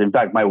doesn't. In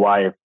fact, my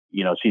wife,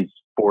 she's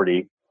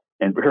 40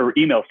 and her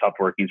email stopped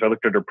working. So I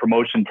looked at her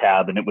promotion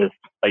tab and it was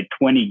like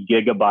 20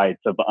 gigabytes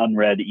of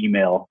unread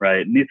email,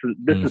 right? And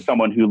this is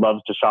someone who loves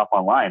to shop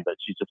online, but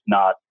she's just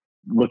not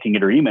looking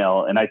at her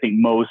email. And I think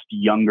most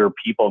younger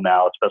people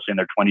now, especially in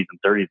their 20s and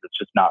 30s, it's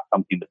just not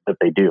something that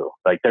they do.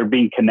 Like they're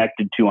being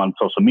connected to on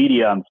social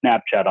media, on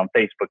Snapchat, on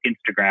Facebook,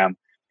 Instagram.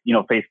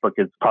 Facebook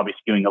is probably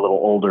skewing a little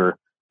older,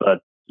 but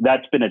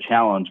that's been a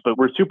challenge. But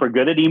we're super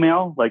good at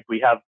email. Like we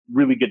have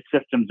really good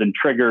systems and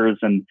triggers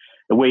and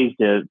the ways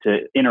to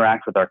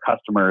interact with our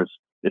customers.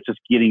 It's just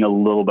getting a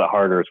little bit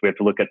harder. So we have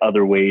to look at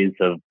other ways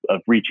of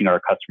reaching our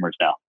customers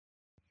now.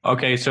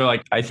 Okay. So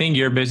like, I think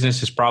your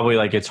business is probably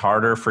like, it's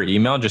harder for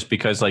email just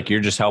because like you're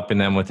just helping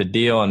them with a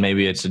deal and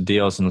maybe it's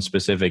deals in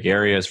specific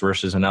areas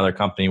versus another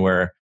company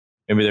where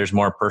maybe there's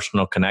more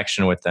personal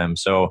connection with them.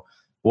 So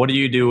what do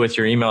you do with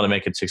your email to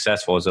make it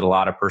successful? Is it a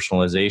lot of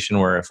personalization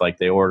where if like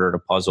they ordered a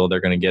puzzle,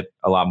 they're going to get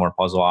a lot more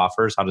puzzle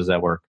offers? How does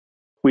that work?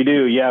 We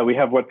do. Yeah. We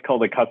have what's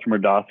called a customer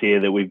dossier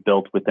that we've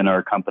built within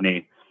our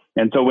company.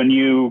 And so when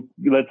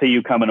let's say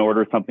you come and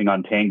order something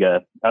on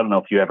Tanga, I don't know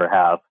if you ever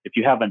have. If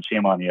you haven't,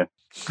 shame on you.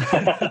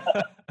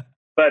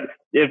 But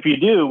if you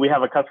do, we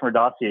have a customer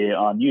dossier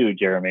on you,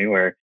 Jeremy,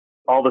 where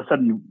all of a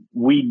sudden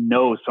we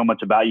know so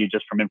much about you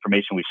just from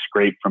information we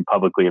scraped from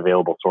publicly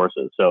available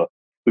sources. So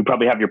we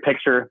probably have your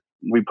picture.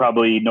 We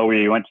probably know where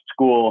you went to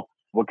school,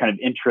 what kind of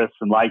interests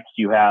and likes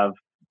you have,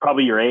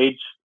 probably your age,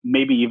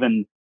 maybe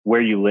even where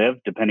you live,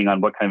 depending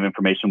on what kind of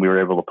information we were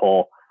able to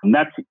pull. And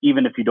that's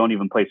even if you don't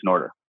even place an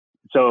order.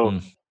 So,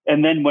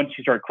 and then once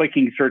you start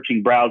clicking,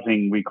 searching,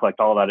 browsing, we collect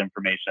all that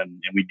information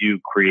and we do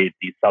create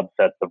these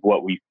subsets of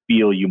what we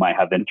feel you might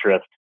have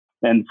interest.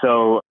 And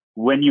so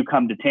when you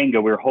come to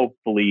Tanga, we're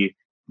hopefully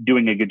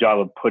doing a good job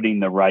of putting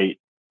the right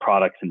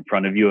products in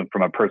front of you and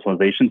from a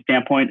personalization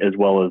standpoint, as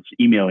well as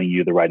emailing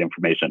you the right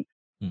information.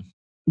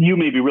 You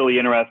may be really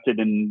interested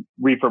in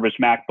refurbished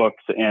MacBooks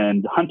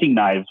and hunting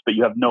knives, but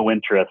you have no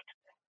interest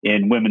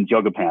in women's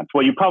yoga pants.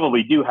 Well, you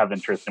probably do have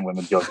interest in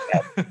women's yoga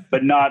pants,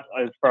 but not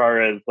as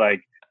far as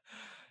like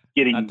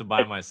getting not to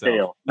buy myself.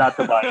 Sale, not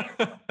to buy.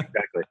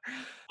 Exactly.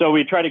 So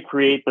we try to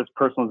create this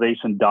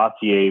personalization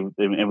dossier,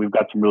 and we've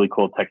got some really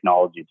cool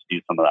technology to do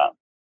some of that.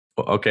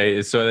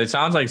 Okay. So it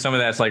sounds like some of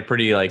that's like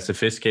pretty like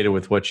sophisticated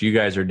with what you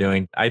guys are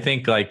doing. I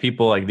think like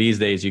people like these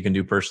days, you can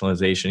do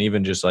personalization,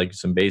 even just like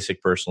some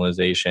basic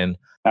personalization.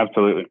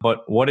 Absolutely.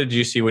 But what did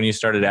you see when you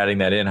started adding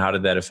that in? How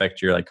did that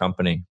affect your like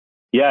company?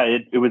 Yeah,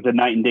 it was a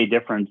night and day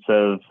difference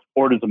of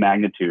orders of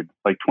magnitude,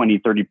 like 20,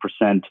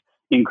 30%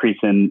 increase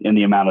in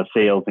the amount of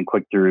sales and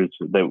click-throughs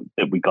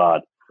that we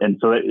got. And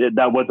so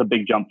that was a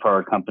big jump for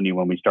our company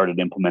when we started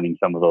implementing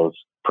some of those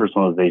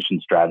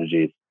personalization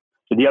strategies.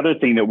 So the other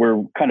thing that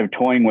we're kind of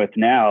toying with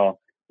now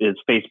is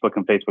Facebook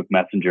and Facebook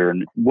Messenger.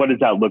 And what does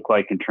that look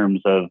like in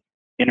terms of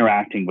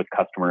interacting with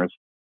customers?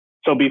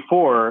 So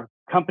before,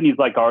 companies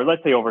like ours,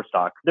 let's say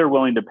Overstock, they're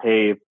willing to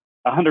pay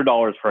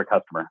 $100 for a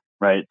customer,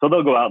 right? So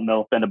they'll go out and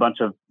they'll spend a bunch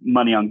of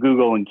money on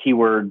Google and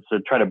keywords to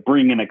try to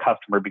bring in a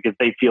customer because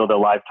they feel the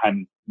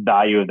lifetime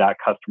value of that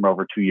customer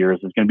over 2 years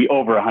is going to be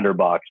over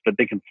 $100, but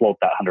they can float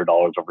that $100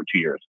 over 2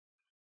 years.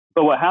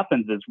 But what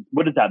happens is,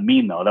 what does that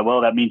mean though?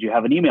 That means you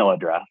have an email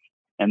address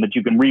and that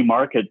you can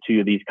remarket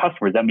to these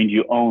customers. That means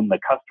you own the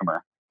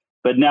customer.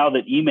 But now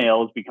that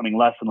email is becoming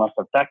less and less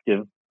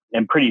effective,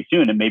 and pretty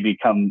soon it may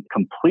become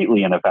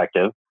completely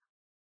ineffective,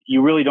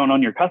 you really don't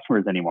own your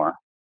customers anymore.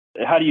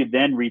 How do you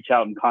then reach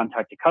out and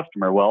contact a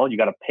customer? Well, you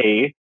got to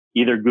pay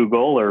either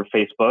Google or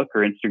Facebook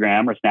or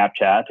Instagram or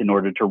Snapchat in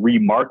order to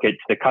remarket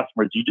to the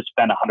customers you just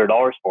spent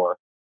 $100 for.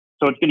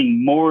 So it's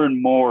getting more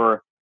and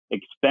more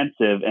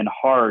expensive and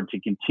hard to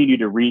continue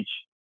to reach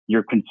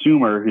your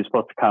consumer who's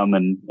supposed to come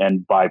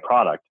and buy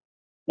product.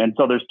 And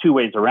so there's two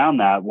ways around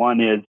that.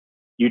 One is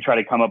you try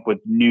to come up with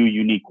new,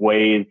 unique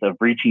ways of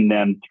reaching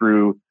them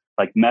through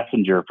like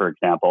Messenger, for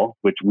example,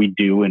 which we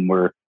do and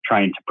we're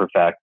trying to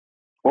perfect.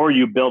 Or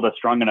you build a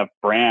strong enough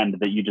brand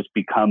that you just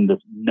become this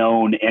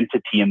known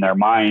entity in their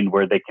mind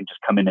where they can just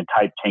come in and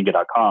type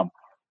Tanga.com.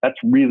 That's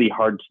really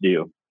hard to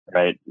do,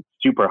 right? It's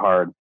super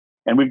hard.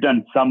 And we've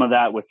done some of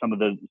that with some of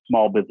the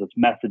small business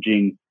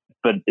messaging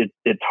but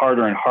it's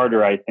harder and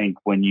harder, I think,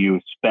 when you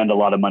spend a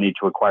lot of money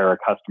to acquire a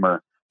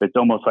customer. It's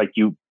almost like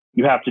you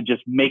have to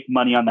just make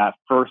money on that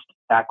first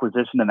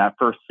acquisition and that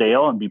first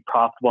sale and be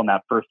profitable in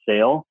that first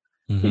sale,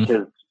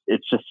 because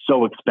it's just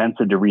so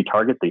expensive to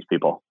retarget these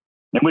people,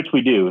 and which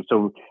we do.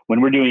 So when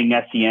we're doing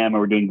SEM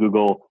or we're doing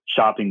Google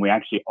shopping, we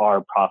actually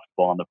are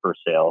profitable on the first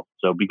sale.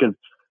 So because,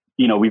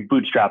 we've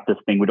bootstrapped this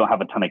thing, we don't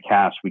have a ton of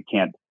cash. We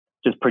can't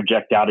just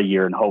project out a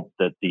year and hope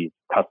that these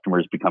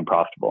customers become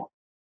profitable.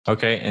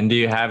 Okay. And do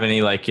you have any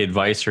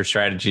advice or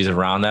strategies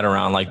around that,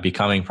 around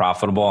becoming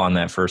profitable on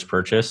that first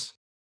purchase?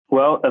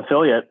 Well,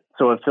 affiliate.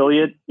 So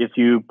affiliate, if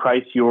you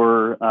price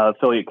your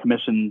affiliate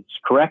commissions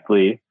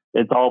correctly,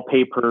 it's all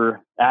pay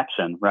per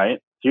action, right?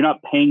 So you're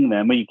not paying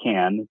them, but you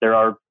can. There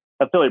are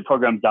affiliate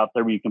programs out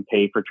there where you can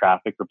pay for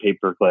traffic or pay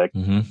per click.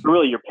 But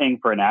really, you're paying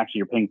for an action,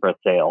 you're paying for a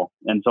sale.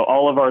 And so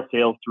all of our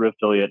sales through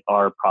affiliate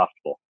are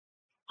profitable.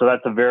 So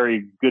that's a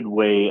very good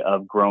way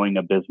of growing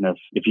a business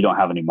if you don't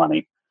have any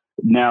money.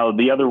 Now,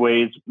 the other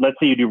ways, let's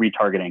say you do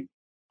retargeting.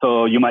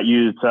 So you might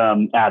use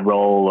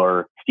AdRoll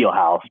or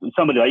Steelhouse.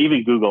 Somebody,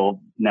 even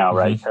Google now,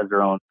 right, has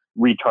their own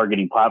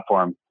retargeting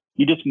platform.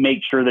 You just make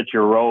sure that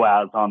your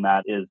ROAS on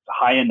that is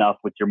high enough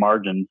with your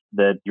margins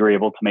that you're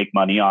able to make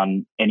money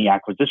on any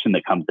acquisition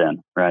that comes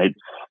in, right?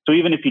 So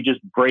even if you just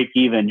break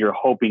even, you're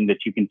hoping that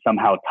you can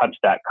somehow touch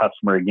that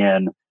customer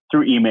again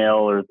through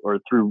email or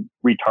through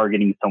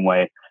retargeting some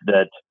way,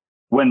 that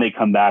when they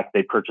come back,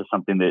 they purchase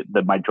something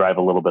that might drive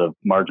a little bit of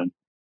margin.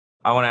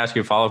 I want to ask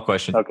you a follow-up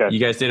question. Okay. You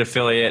guys did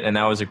affiliate, and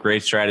that was a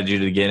great strategy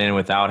to get in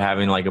without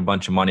having a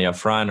bunch of money up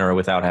front or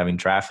without having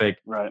traffic.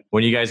 Right.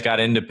 When you guys got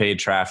into paid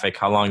traffic,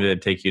 how long did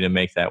it take you to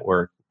make that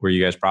work? Were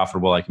you guys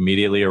profitable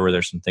immediately, or were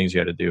there some things you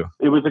had to do?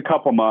 It was a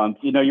couple months.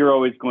 You're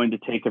always going to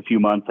take a few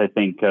months, I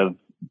think, of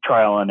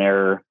trial and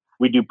error.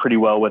 We do pretty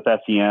well with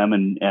SEM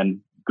and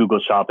Google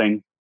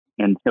Shopping.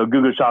 And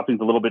Google Shopping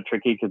is a little bit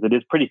tricky because it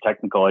is pretty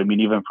technical. I mean,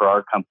 even for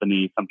our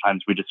company,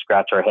 sometimes we just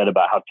scratch our head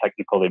about how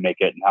technical they make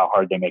it and how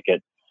hard they make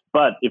it.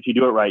 But if you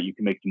do it right, you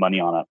can make some money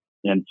on it.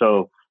 And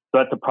so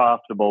that's a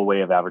profitable way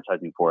of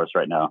advertising for us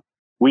right now.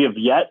 We have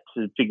yet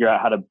to figure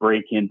out how to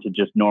break into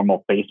just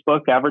normal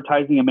Facebook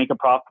advertising and make it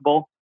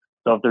profitable.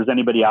 So if there's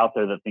anybody out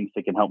there that thinks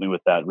they can help me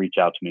with that, reach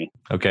out to me.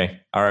 Okay.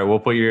 All right. We'll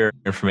put your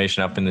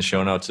information up in the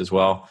show notes as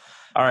well.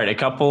 All right. A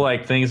couple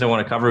things I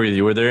want to cover with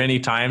you. Were there any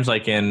times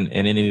in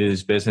any of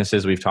these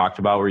businesses we've talked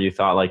about where you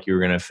thought you were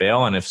going to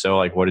fail? And if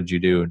so, what did you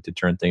do to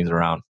turn things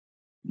around?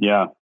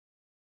 Yeah.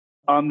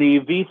 On the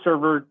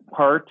vServer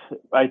part,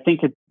 I think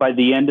by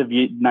the end of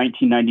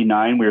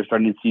 1999, we were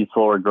starting to see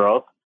slower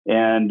growth,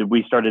 and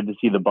we started to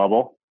see the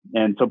bubble.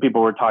 And so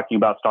people were talking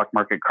about stock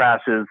market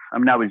crashes. I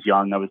mean, I was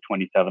young. I was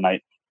 27. I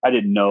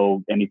didn't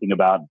know anything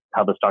about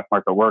how the stock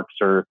market works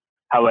or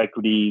how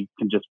equity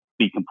can just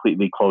be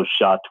completely closed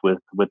shut with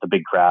a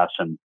big crash.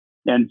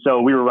 And so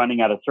we were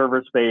running out of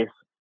server space.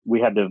 We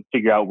had to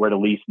figure out where to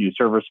lease new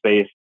server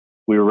space.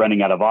 We were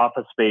running out of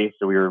office space,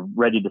 so we were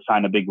ready to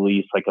sign a big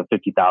lease, like a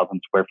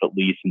 50,000 square foot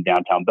lease in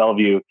downtown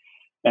Bellevue.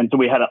 And so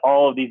we had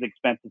all of these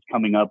expenses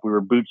coming up. We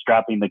were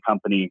bootstrapping the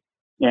company.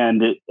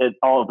 And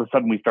all of a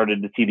sudden, we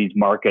started to see these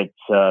markets,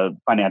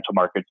 financial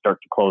markets, start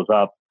to close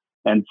up.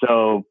 And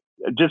so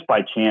just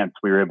by chance,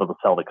 we were able to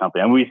sell the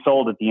company. And we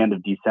sold at the end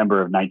of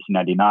December of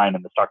 1999,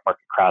 and the stock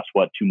market crashed,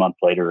 2 months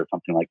later or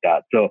something like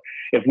that. So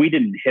if we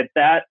didn't hit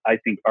that, I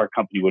think our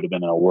company would have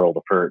been in a world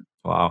of hurt.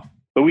 Wow.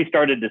 But we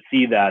started to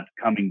see that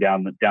coming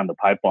down the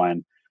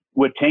pipeline.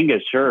 With Tanga,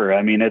 sure.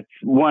 I mean, it's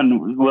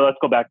one. Well, let's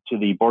go back to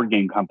the board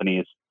game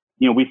companies.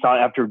 We saw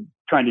after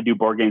trying to do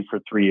board games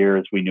for 3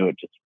 years, we knew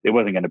it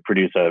wasn't going to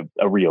produce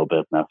a real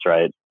business,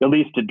 right? At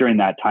least during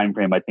that time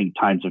frame, I think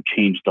times have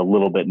changed a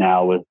little bit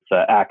now with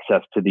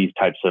access to these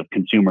types of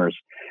consumers.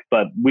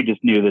 But we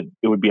just knew that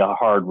it would be a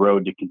hard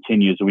road to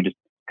continue, so we just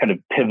kind of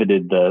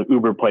pivoted the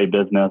Uber Play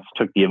business,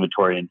 took the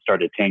inventory, and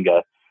started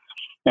Tanga.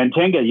 And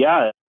Tanga,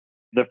 yeah.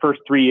 The first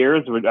 3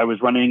 years, I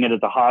was running it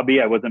as a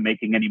hobby. I wasn't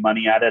making any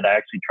money at it. I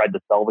actually tried to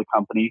sell the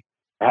company.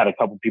 I had a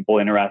couple people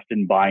interested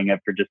in buying it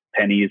for just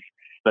pennies.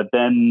 But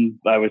then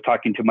I was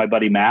talking to my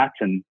buddy Matt,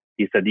 and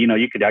he said,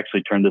 you could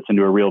actually turn this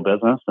into a real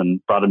business,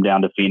 and brought him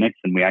down to Phoenix,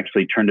 and we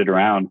actually turned it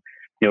around.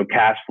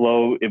 Cash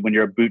flow, when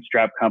you're a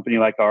bootstrap company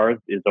like ours,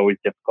 is always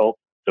difficult.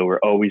 So we're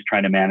always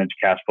trying to manage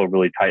cash flow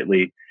really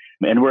tightly.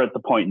 And we're at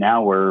the point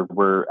now where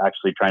we're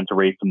actually trying to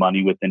raise some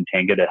money within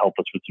Tanga to help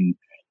us with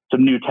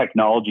some new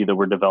technology that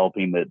we're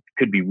developing that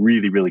could be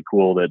really, really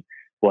cool, that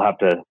we'll have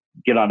to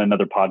get on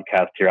another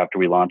podcast here after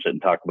we launch it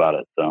and talk about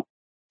it. So,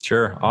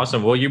 sure.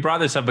 Awesome. Well, you brought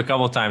this up a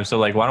couple of times. So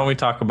why don't we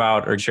talk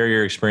about or share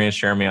your experience,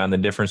 Jeremy, on the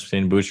difference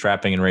between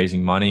bootstrapping and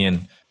raising money,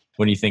 and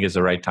when you think is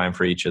the right time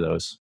for each of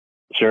those?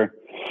 Sure.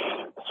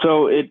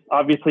 So it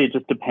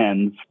just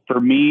depends. For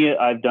me,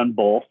 I've done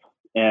both.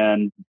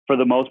 And for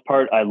the most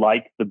part, I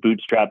like the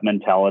bootstrap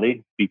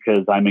mentality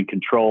because I'm in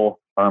control.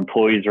 Our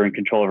employees are in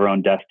control of our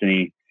own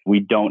destiny. We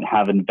don't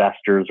have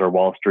investors or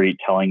Wall Street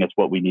telling us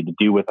what we need to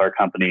do with our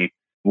company.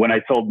 When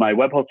I sold my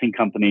web hosting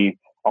company,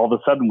 all of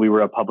a sudden we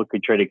were a publicly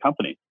traded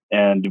company.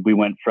 And we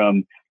went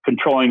from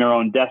controlling our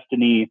own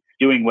destiny,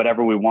 doing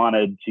whatever we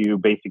wanted to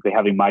basically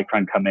having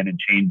Micron come in and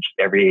change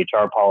every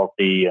HR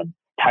policy and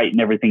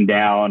tighten everything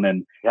down,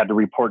 and had to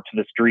report to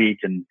the street.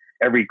 And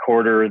every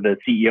quarter, the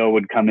CEO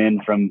would come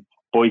in from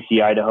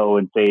Boise, Idaho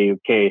and say,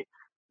 okay,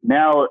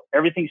 now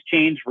everything's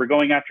changed. We're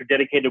going after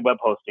dedicated web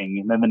hosting.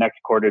 And then the next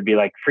quarter would be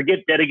like, forget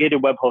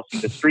dedicated web hosting.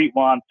 The street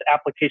wants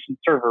application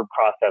server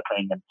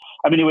processing. And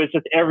I mean, it was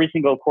just every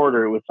single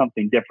quarter, it was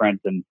something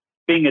different. And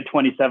being a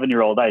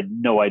 27-year-old, I had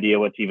no idea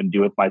what to even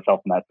do with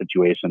myself in that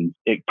situation.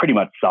 It pretty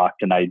much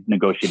sucked, and I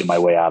negotiated my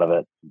way out of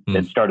it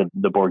and started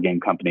the board game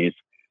companies.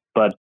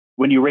 But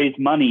when you raise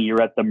money,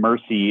 you're at the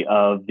mercy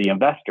of the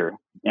investor.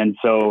 And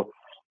so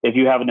if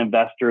you have an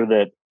investor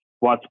that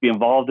wants to be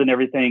involved in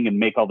everything and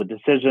make all the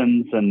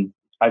decisions, and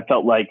I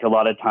felt like a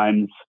lot of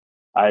times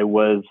I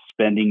was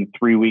spending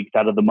 3 weeks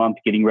out of the month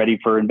getting ready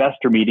for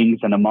investor meetings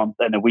and a month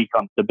and a week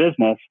on the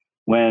business,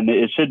 when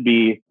it should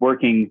be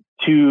working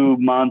 2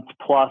 months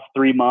plus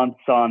 3 months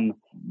on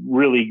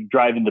really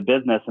driving the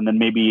business, and then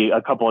maybe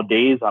a couple of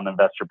days on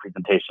investor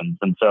presentations.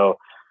 And so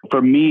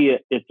for me,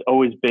 it's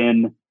always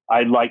been,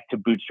 I like to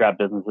bootstrap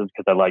businesses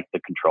because I like the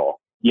control.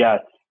 Yeah,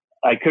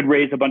 I could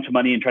raise a bunch of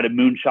money and try to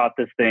moonshot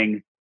this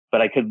thing, but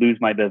I could lose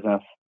my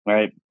business,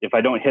 right? If I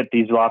don't hit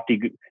these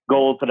lofty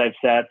goals that I've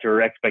set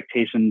or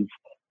expectations,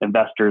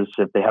 investors,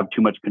 if they have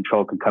too much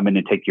control, can come in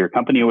and take your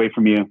company away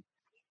from you.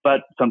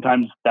 But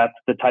sometimes that's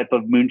the type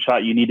of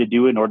moonshot you need to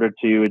do in order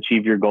to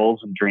achieve your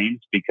goals and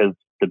dreams, because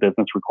the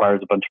business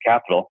requires a bunch of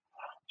capital.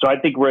 So I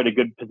think we're at a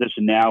good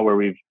position now where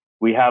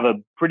we have a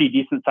pretty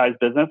decent sized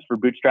business for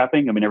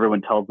bootstrapping. I mean,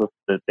 everyone tells us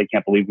that they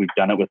can't believe we've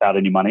done it without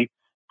any money.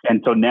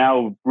 And so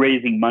now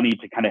raising money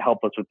to kind of help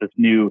us with this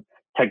new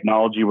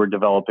technology we're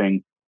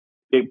developing,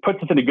 it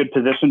puts us in a good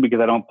position because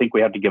I don't think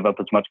we have to give up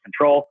as much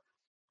control.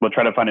 We'll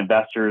try to find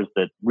investors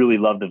that really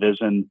love the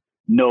vision,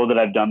 know that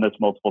I've done this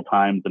multiple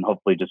times, and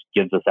hopefully just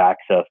gives us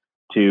access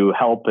to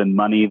help and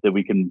money that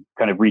we can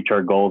kind of reach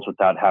our goals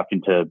without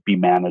having to be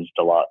managed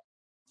a lot.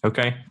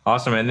 Okay,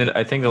 awesome. And then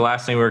I think the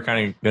last thing we were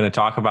kind of going to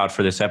talk about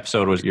for this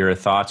episode was your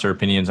thoughts or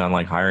opinions on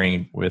like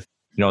hiring with,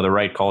 the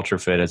right culture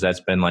fit, as that's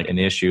been like an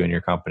issue in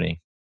your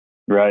company.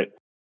 Right.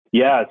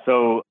 Yeah.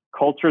 So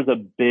culture is a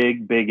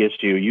big, big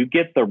issue. You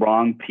get the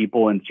wrong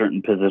people in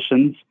certain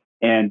positions,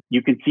 and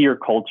you can see your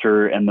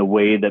culture and the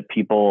way that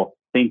people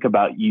think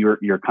about your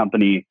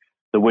company,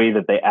 the way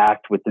that they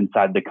act with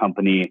inside the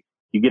company.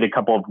 You get a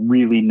couple of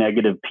really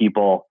negative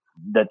people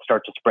that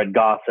start to spread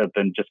gossip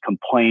and just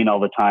complain all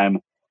the time.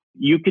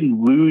 You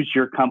can lose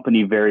your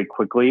company very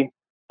quickly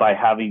by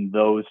having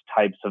those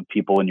types of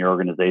people in your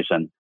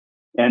organization.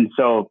 And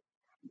so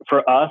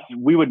for us,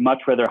 we would much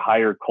rather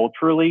hire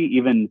culturally,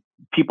 even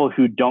people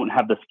who don't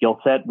have the skill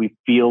set. We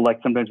feel like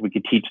sometimes we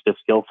could teach the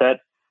skill set.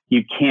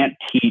 You can't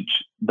teach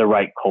the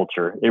right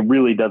culture. It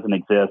really doesn't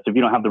exist. If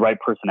you don't have the right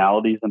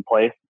personalities in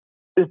place,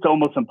 it's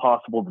almost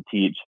impossible to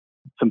teach.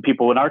 Some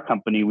people in our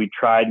company, we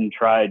tried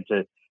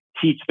to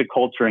teach the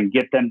culture and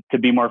get them to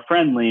be more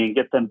friendly and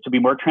get them to be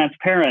more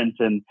transparent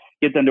and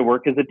get them to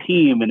work as a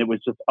team. And it was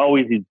just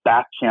always these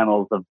back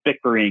channels of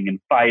bickering and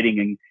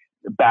fighting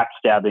and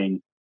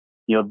backstabbing.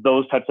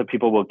 Those types of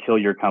people will kill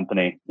your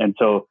company. And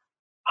so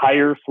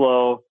hire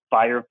slow,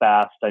 fire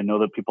fast. I know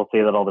that people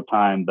say that all the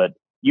time, but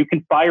you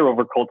can fire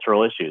over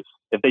cultural issues.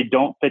 If they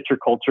don't fit your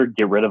culture,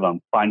 get rid of them.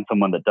 Find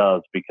someone that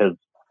does, because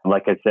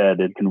like I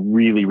said, it can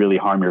really, really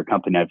harm your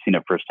company. I've seen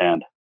it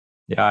firsthand.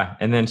 Yeah.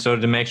 And then so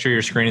to make sure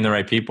you're screening the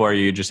right people, are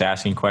you just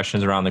asking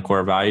questions around the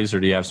core values, or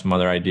do you have some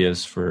other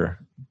ideas for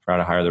how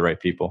to hire the right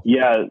people?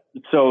 Yeah.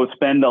 So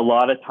spend a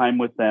lot of time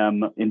with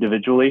them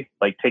individually,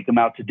 like take them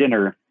out to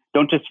dinner.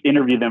 Don't just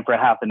interview them for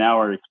half an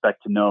hour and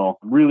expect to know.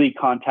 Really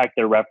contact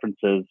their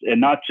references, and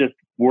not just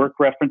work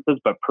references,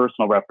 but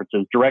personal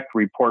references, direct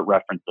report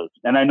references.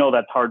 And I know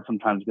that's hard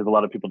sometimes because a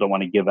lot of people don't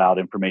want to give out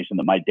information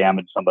that might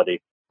damage somebody,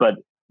 but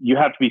you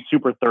have to be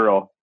super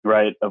thorough,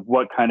 right, of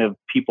what kind of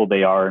people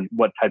they are and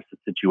what types of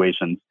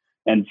situations.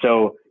 And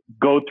so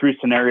go through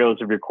scenarios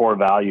of your core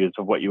values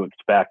of what you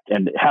expect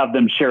and have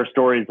them share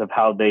stories of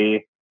how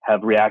they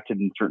have reacted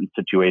in certain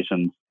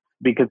situations.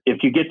 Because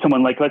if you get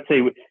someone like, let's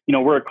say,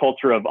 we're a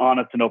culture of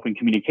honest and open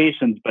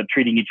communications, but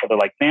treating each other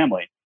like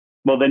family.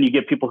 Well, then you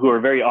get people who are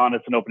very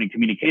honest and open in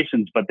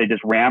communications, but they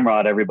just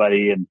ramrod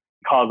everybody and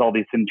cause all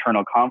this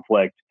internal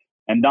conflict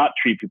and not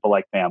treat people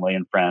like family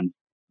and friends.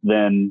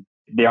 Then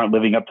they aren't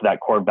living up to that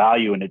core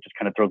value, and it just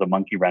kind of throws a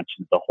monkey wrench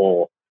into the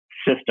whole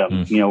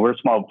system. We're a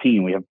small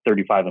team. We have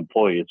 35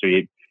 employees. So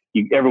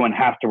everyone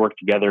has to work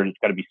together, and it's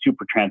got to be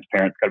super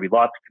transparent. It's got to be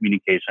lots of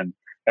communication.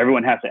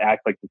 Everyone has to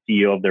act like the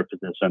CEO of their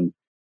position.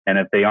 And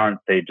if they aren't,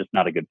 they're just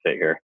not a good fit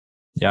here.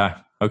 Yeah.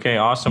 Okay.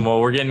 Awesome. Well,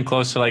 we're getting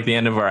close to like the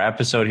end of our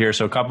episode here.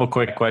 So a couple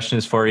quick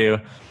questions for you.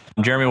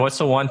 Jeremy, what's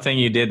the one thing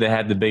you did that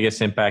had the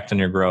biggest impact on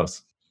your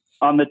growth?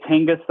 On the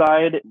Tanga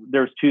side,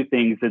 there's two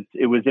things.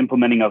 It was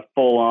implementing a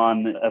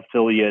full-on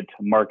affiliate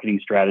marketing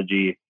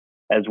strategy,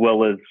 as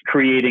well as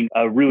creating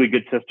a really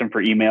good system for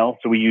email.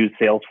 So we use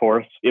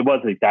Salesforce. It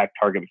was the exact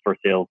target for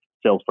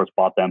Salesforce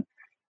bought them.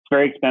 It's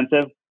very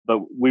expensive,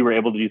 but we were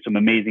able to do some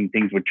amazing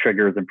things with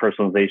triggers and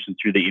personalization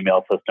through the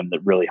email system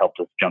that really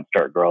helped us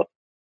jumpstart growth.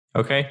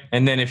 Okay.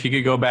 And then if you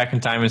could go back in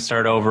time and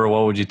start over,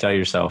 what would you tell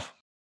yourself?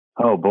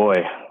 Oh boy.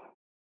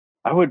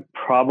 I would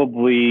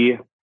probably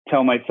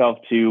tell myself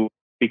to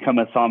become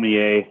a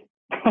sommelier,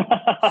 do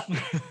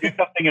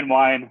something in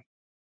wine.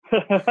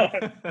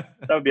 That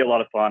would be a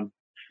lot of fun.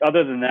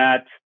 Other than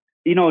that,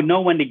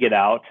 know when to get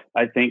out,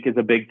 I think is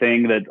a big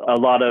thing that a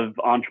lot of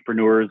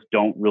entrepreneurs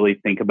don't really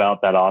think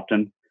about that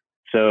often.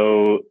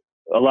 So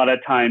a lot of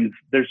times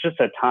there's just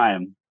a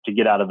time to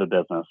get out of the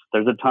business.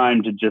 There's a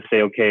time to just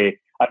say, okay,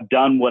 I've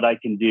done what I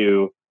can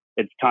do.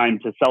 It's time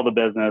to sell the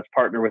business,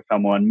 partner with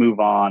someone, move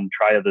on,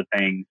 try other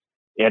things.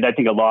 And I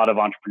think a lot of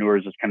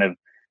entrepreneurs just kind of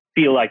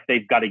feel like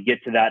they've got to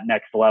get to that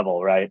next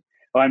level, right?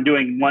 Well, I'm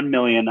doing 1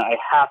 million. I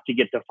have to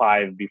get to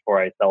 5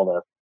 before I sell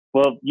this.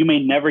 Well, you may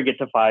never get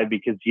to 5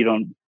 because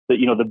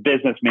the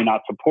business may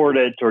not support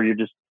it, or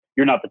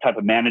you're not the type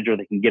of manager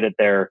that can get it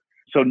there.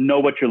 So know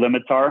what your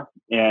limits are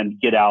and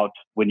get out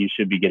when you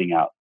should be getting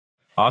out.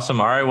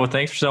 Awesome. All right. Well,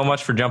 thanks so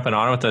much for jumping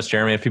on with us,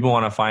 Jeremy. If people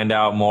want to find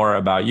out more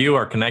about you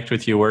or connect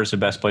with you, where's the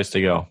best place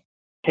to go?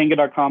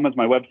 Tanga.com is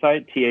my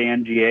website,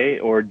 Tanga,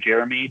 or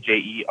Jeremy,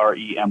 Jeremy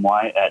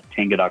at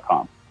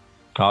Tanga.com.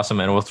 Awesome.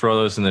 And we'll throw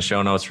those in the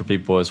show notes for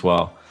people as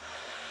well.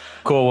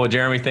 Cool. Well,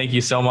 Jeremy, thank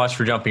you so much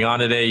for jumping on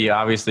today. You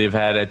obviously have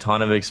had a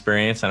ton of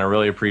experience, and I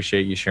really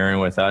appreciate you sharing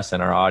with us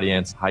and our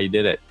audience how you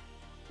did it.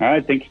 All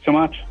right. Thank you so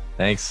much.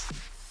 Thanks.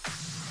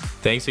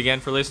 Thanks again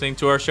for listening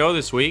to our show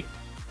this week.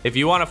 If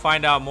you want to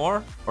find out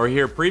more or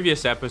hear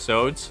previous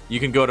episodes, you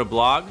can go to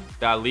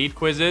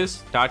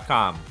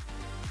blog.leadquizzes.com.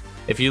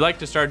 If you'd like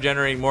to start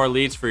generating more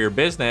leads for your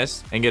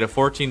business and get a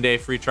 14-day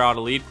free trial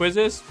to Lead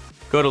Quizzes,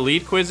 go to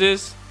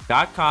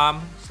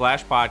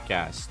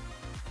leadquizzes.com/podcast.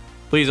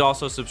 Please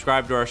also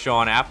subscribe to our show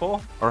on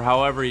Apple or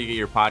however you get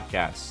your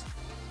podcasts.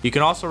 You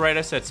can also write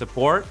us at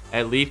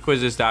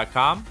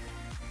support@leadquizzes.com.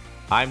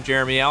 I'm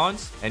Jeremy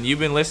Ellens, and you've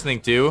been listening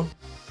to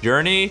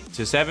Journey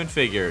to 7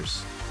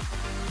 Figures.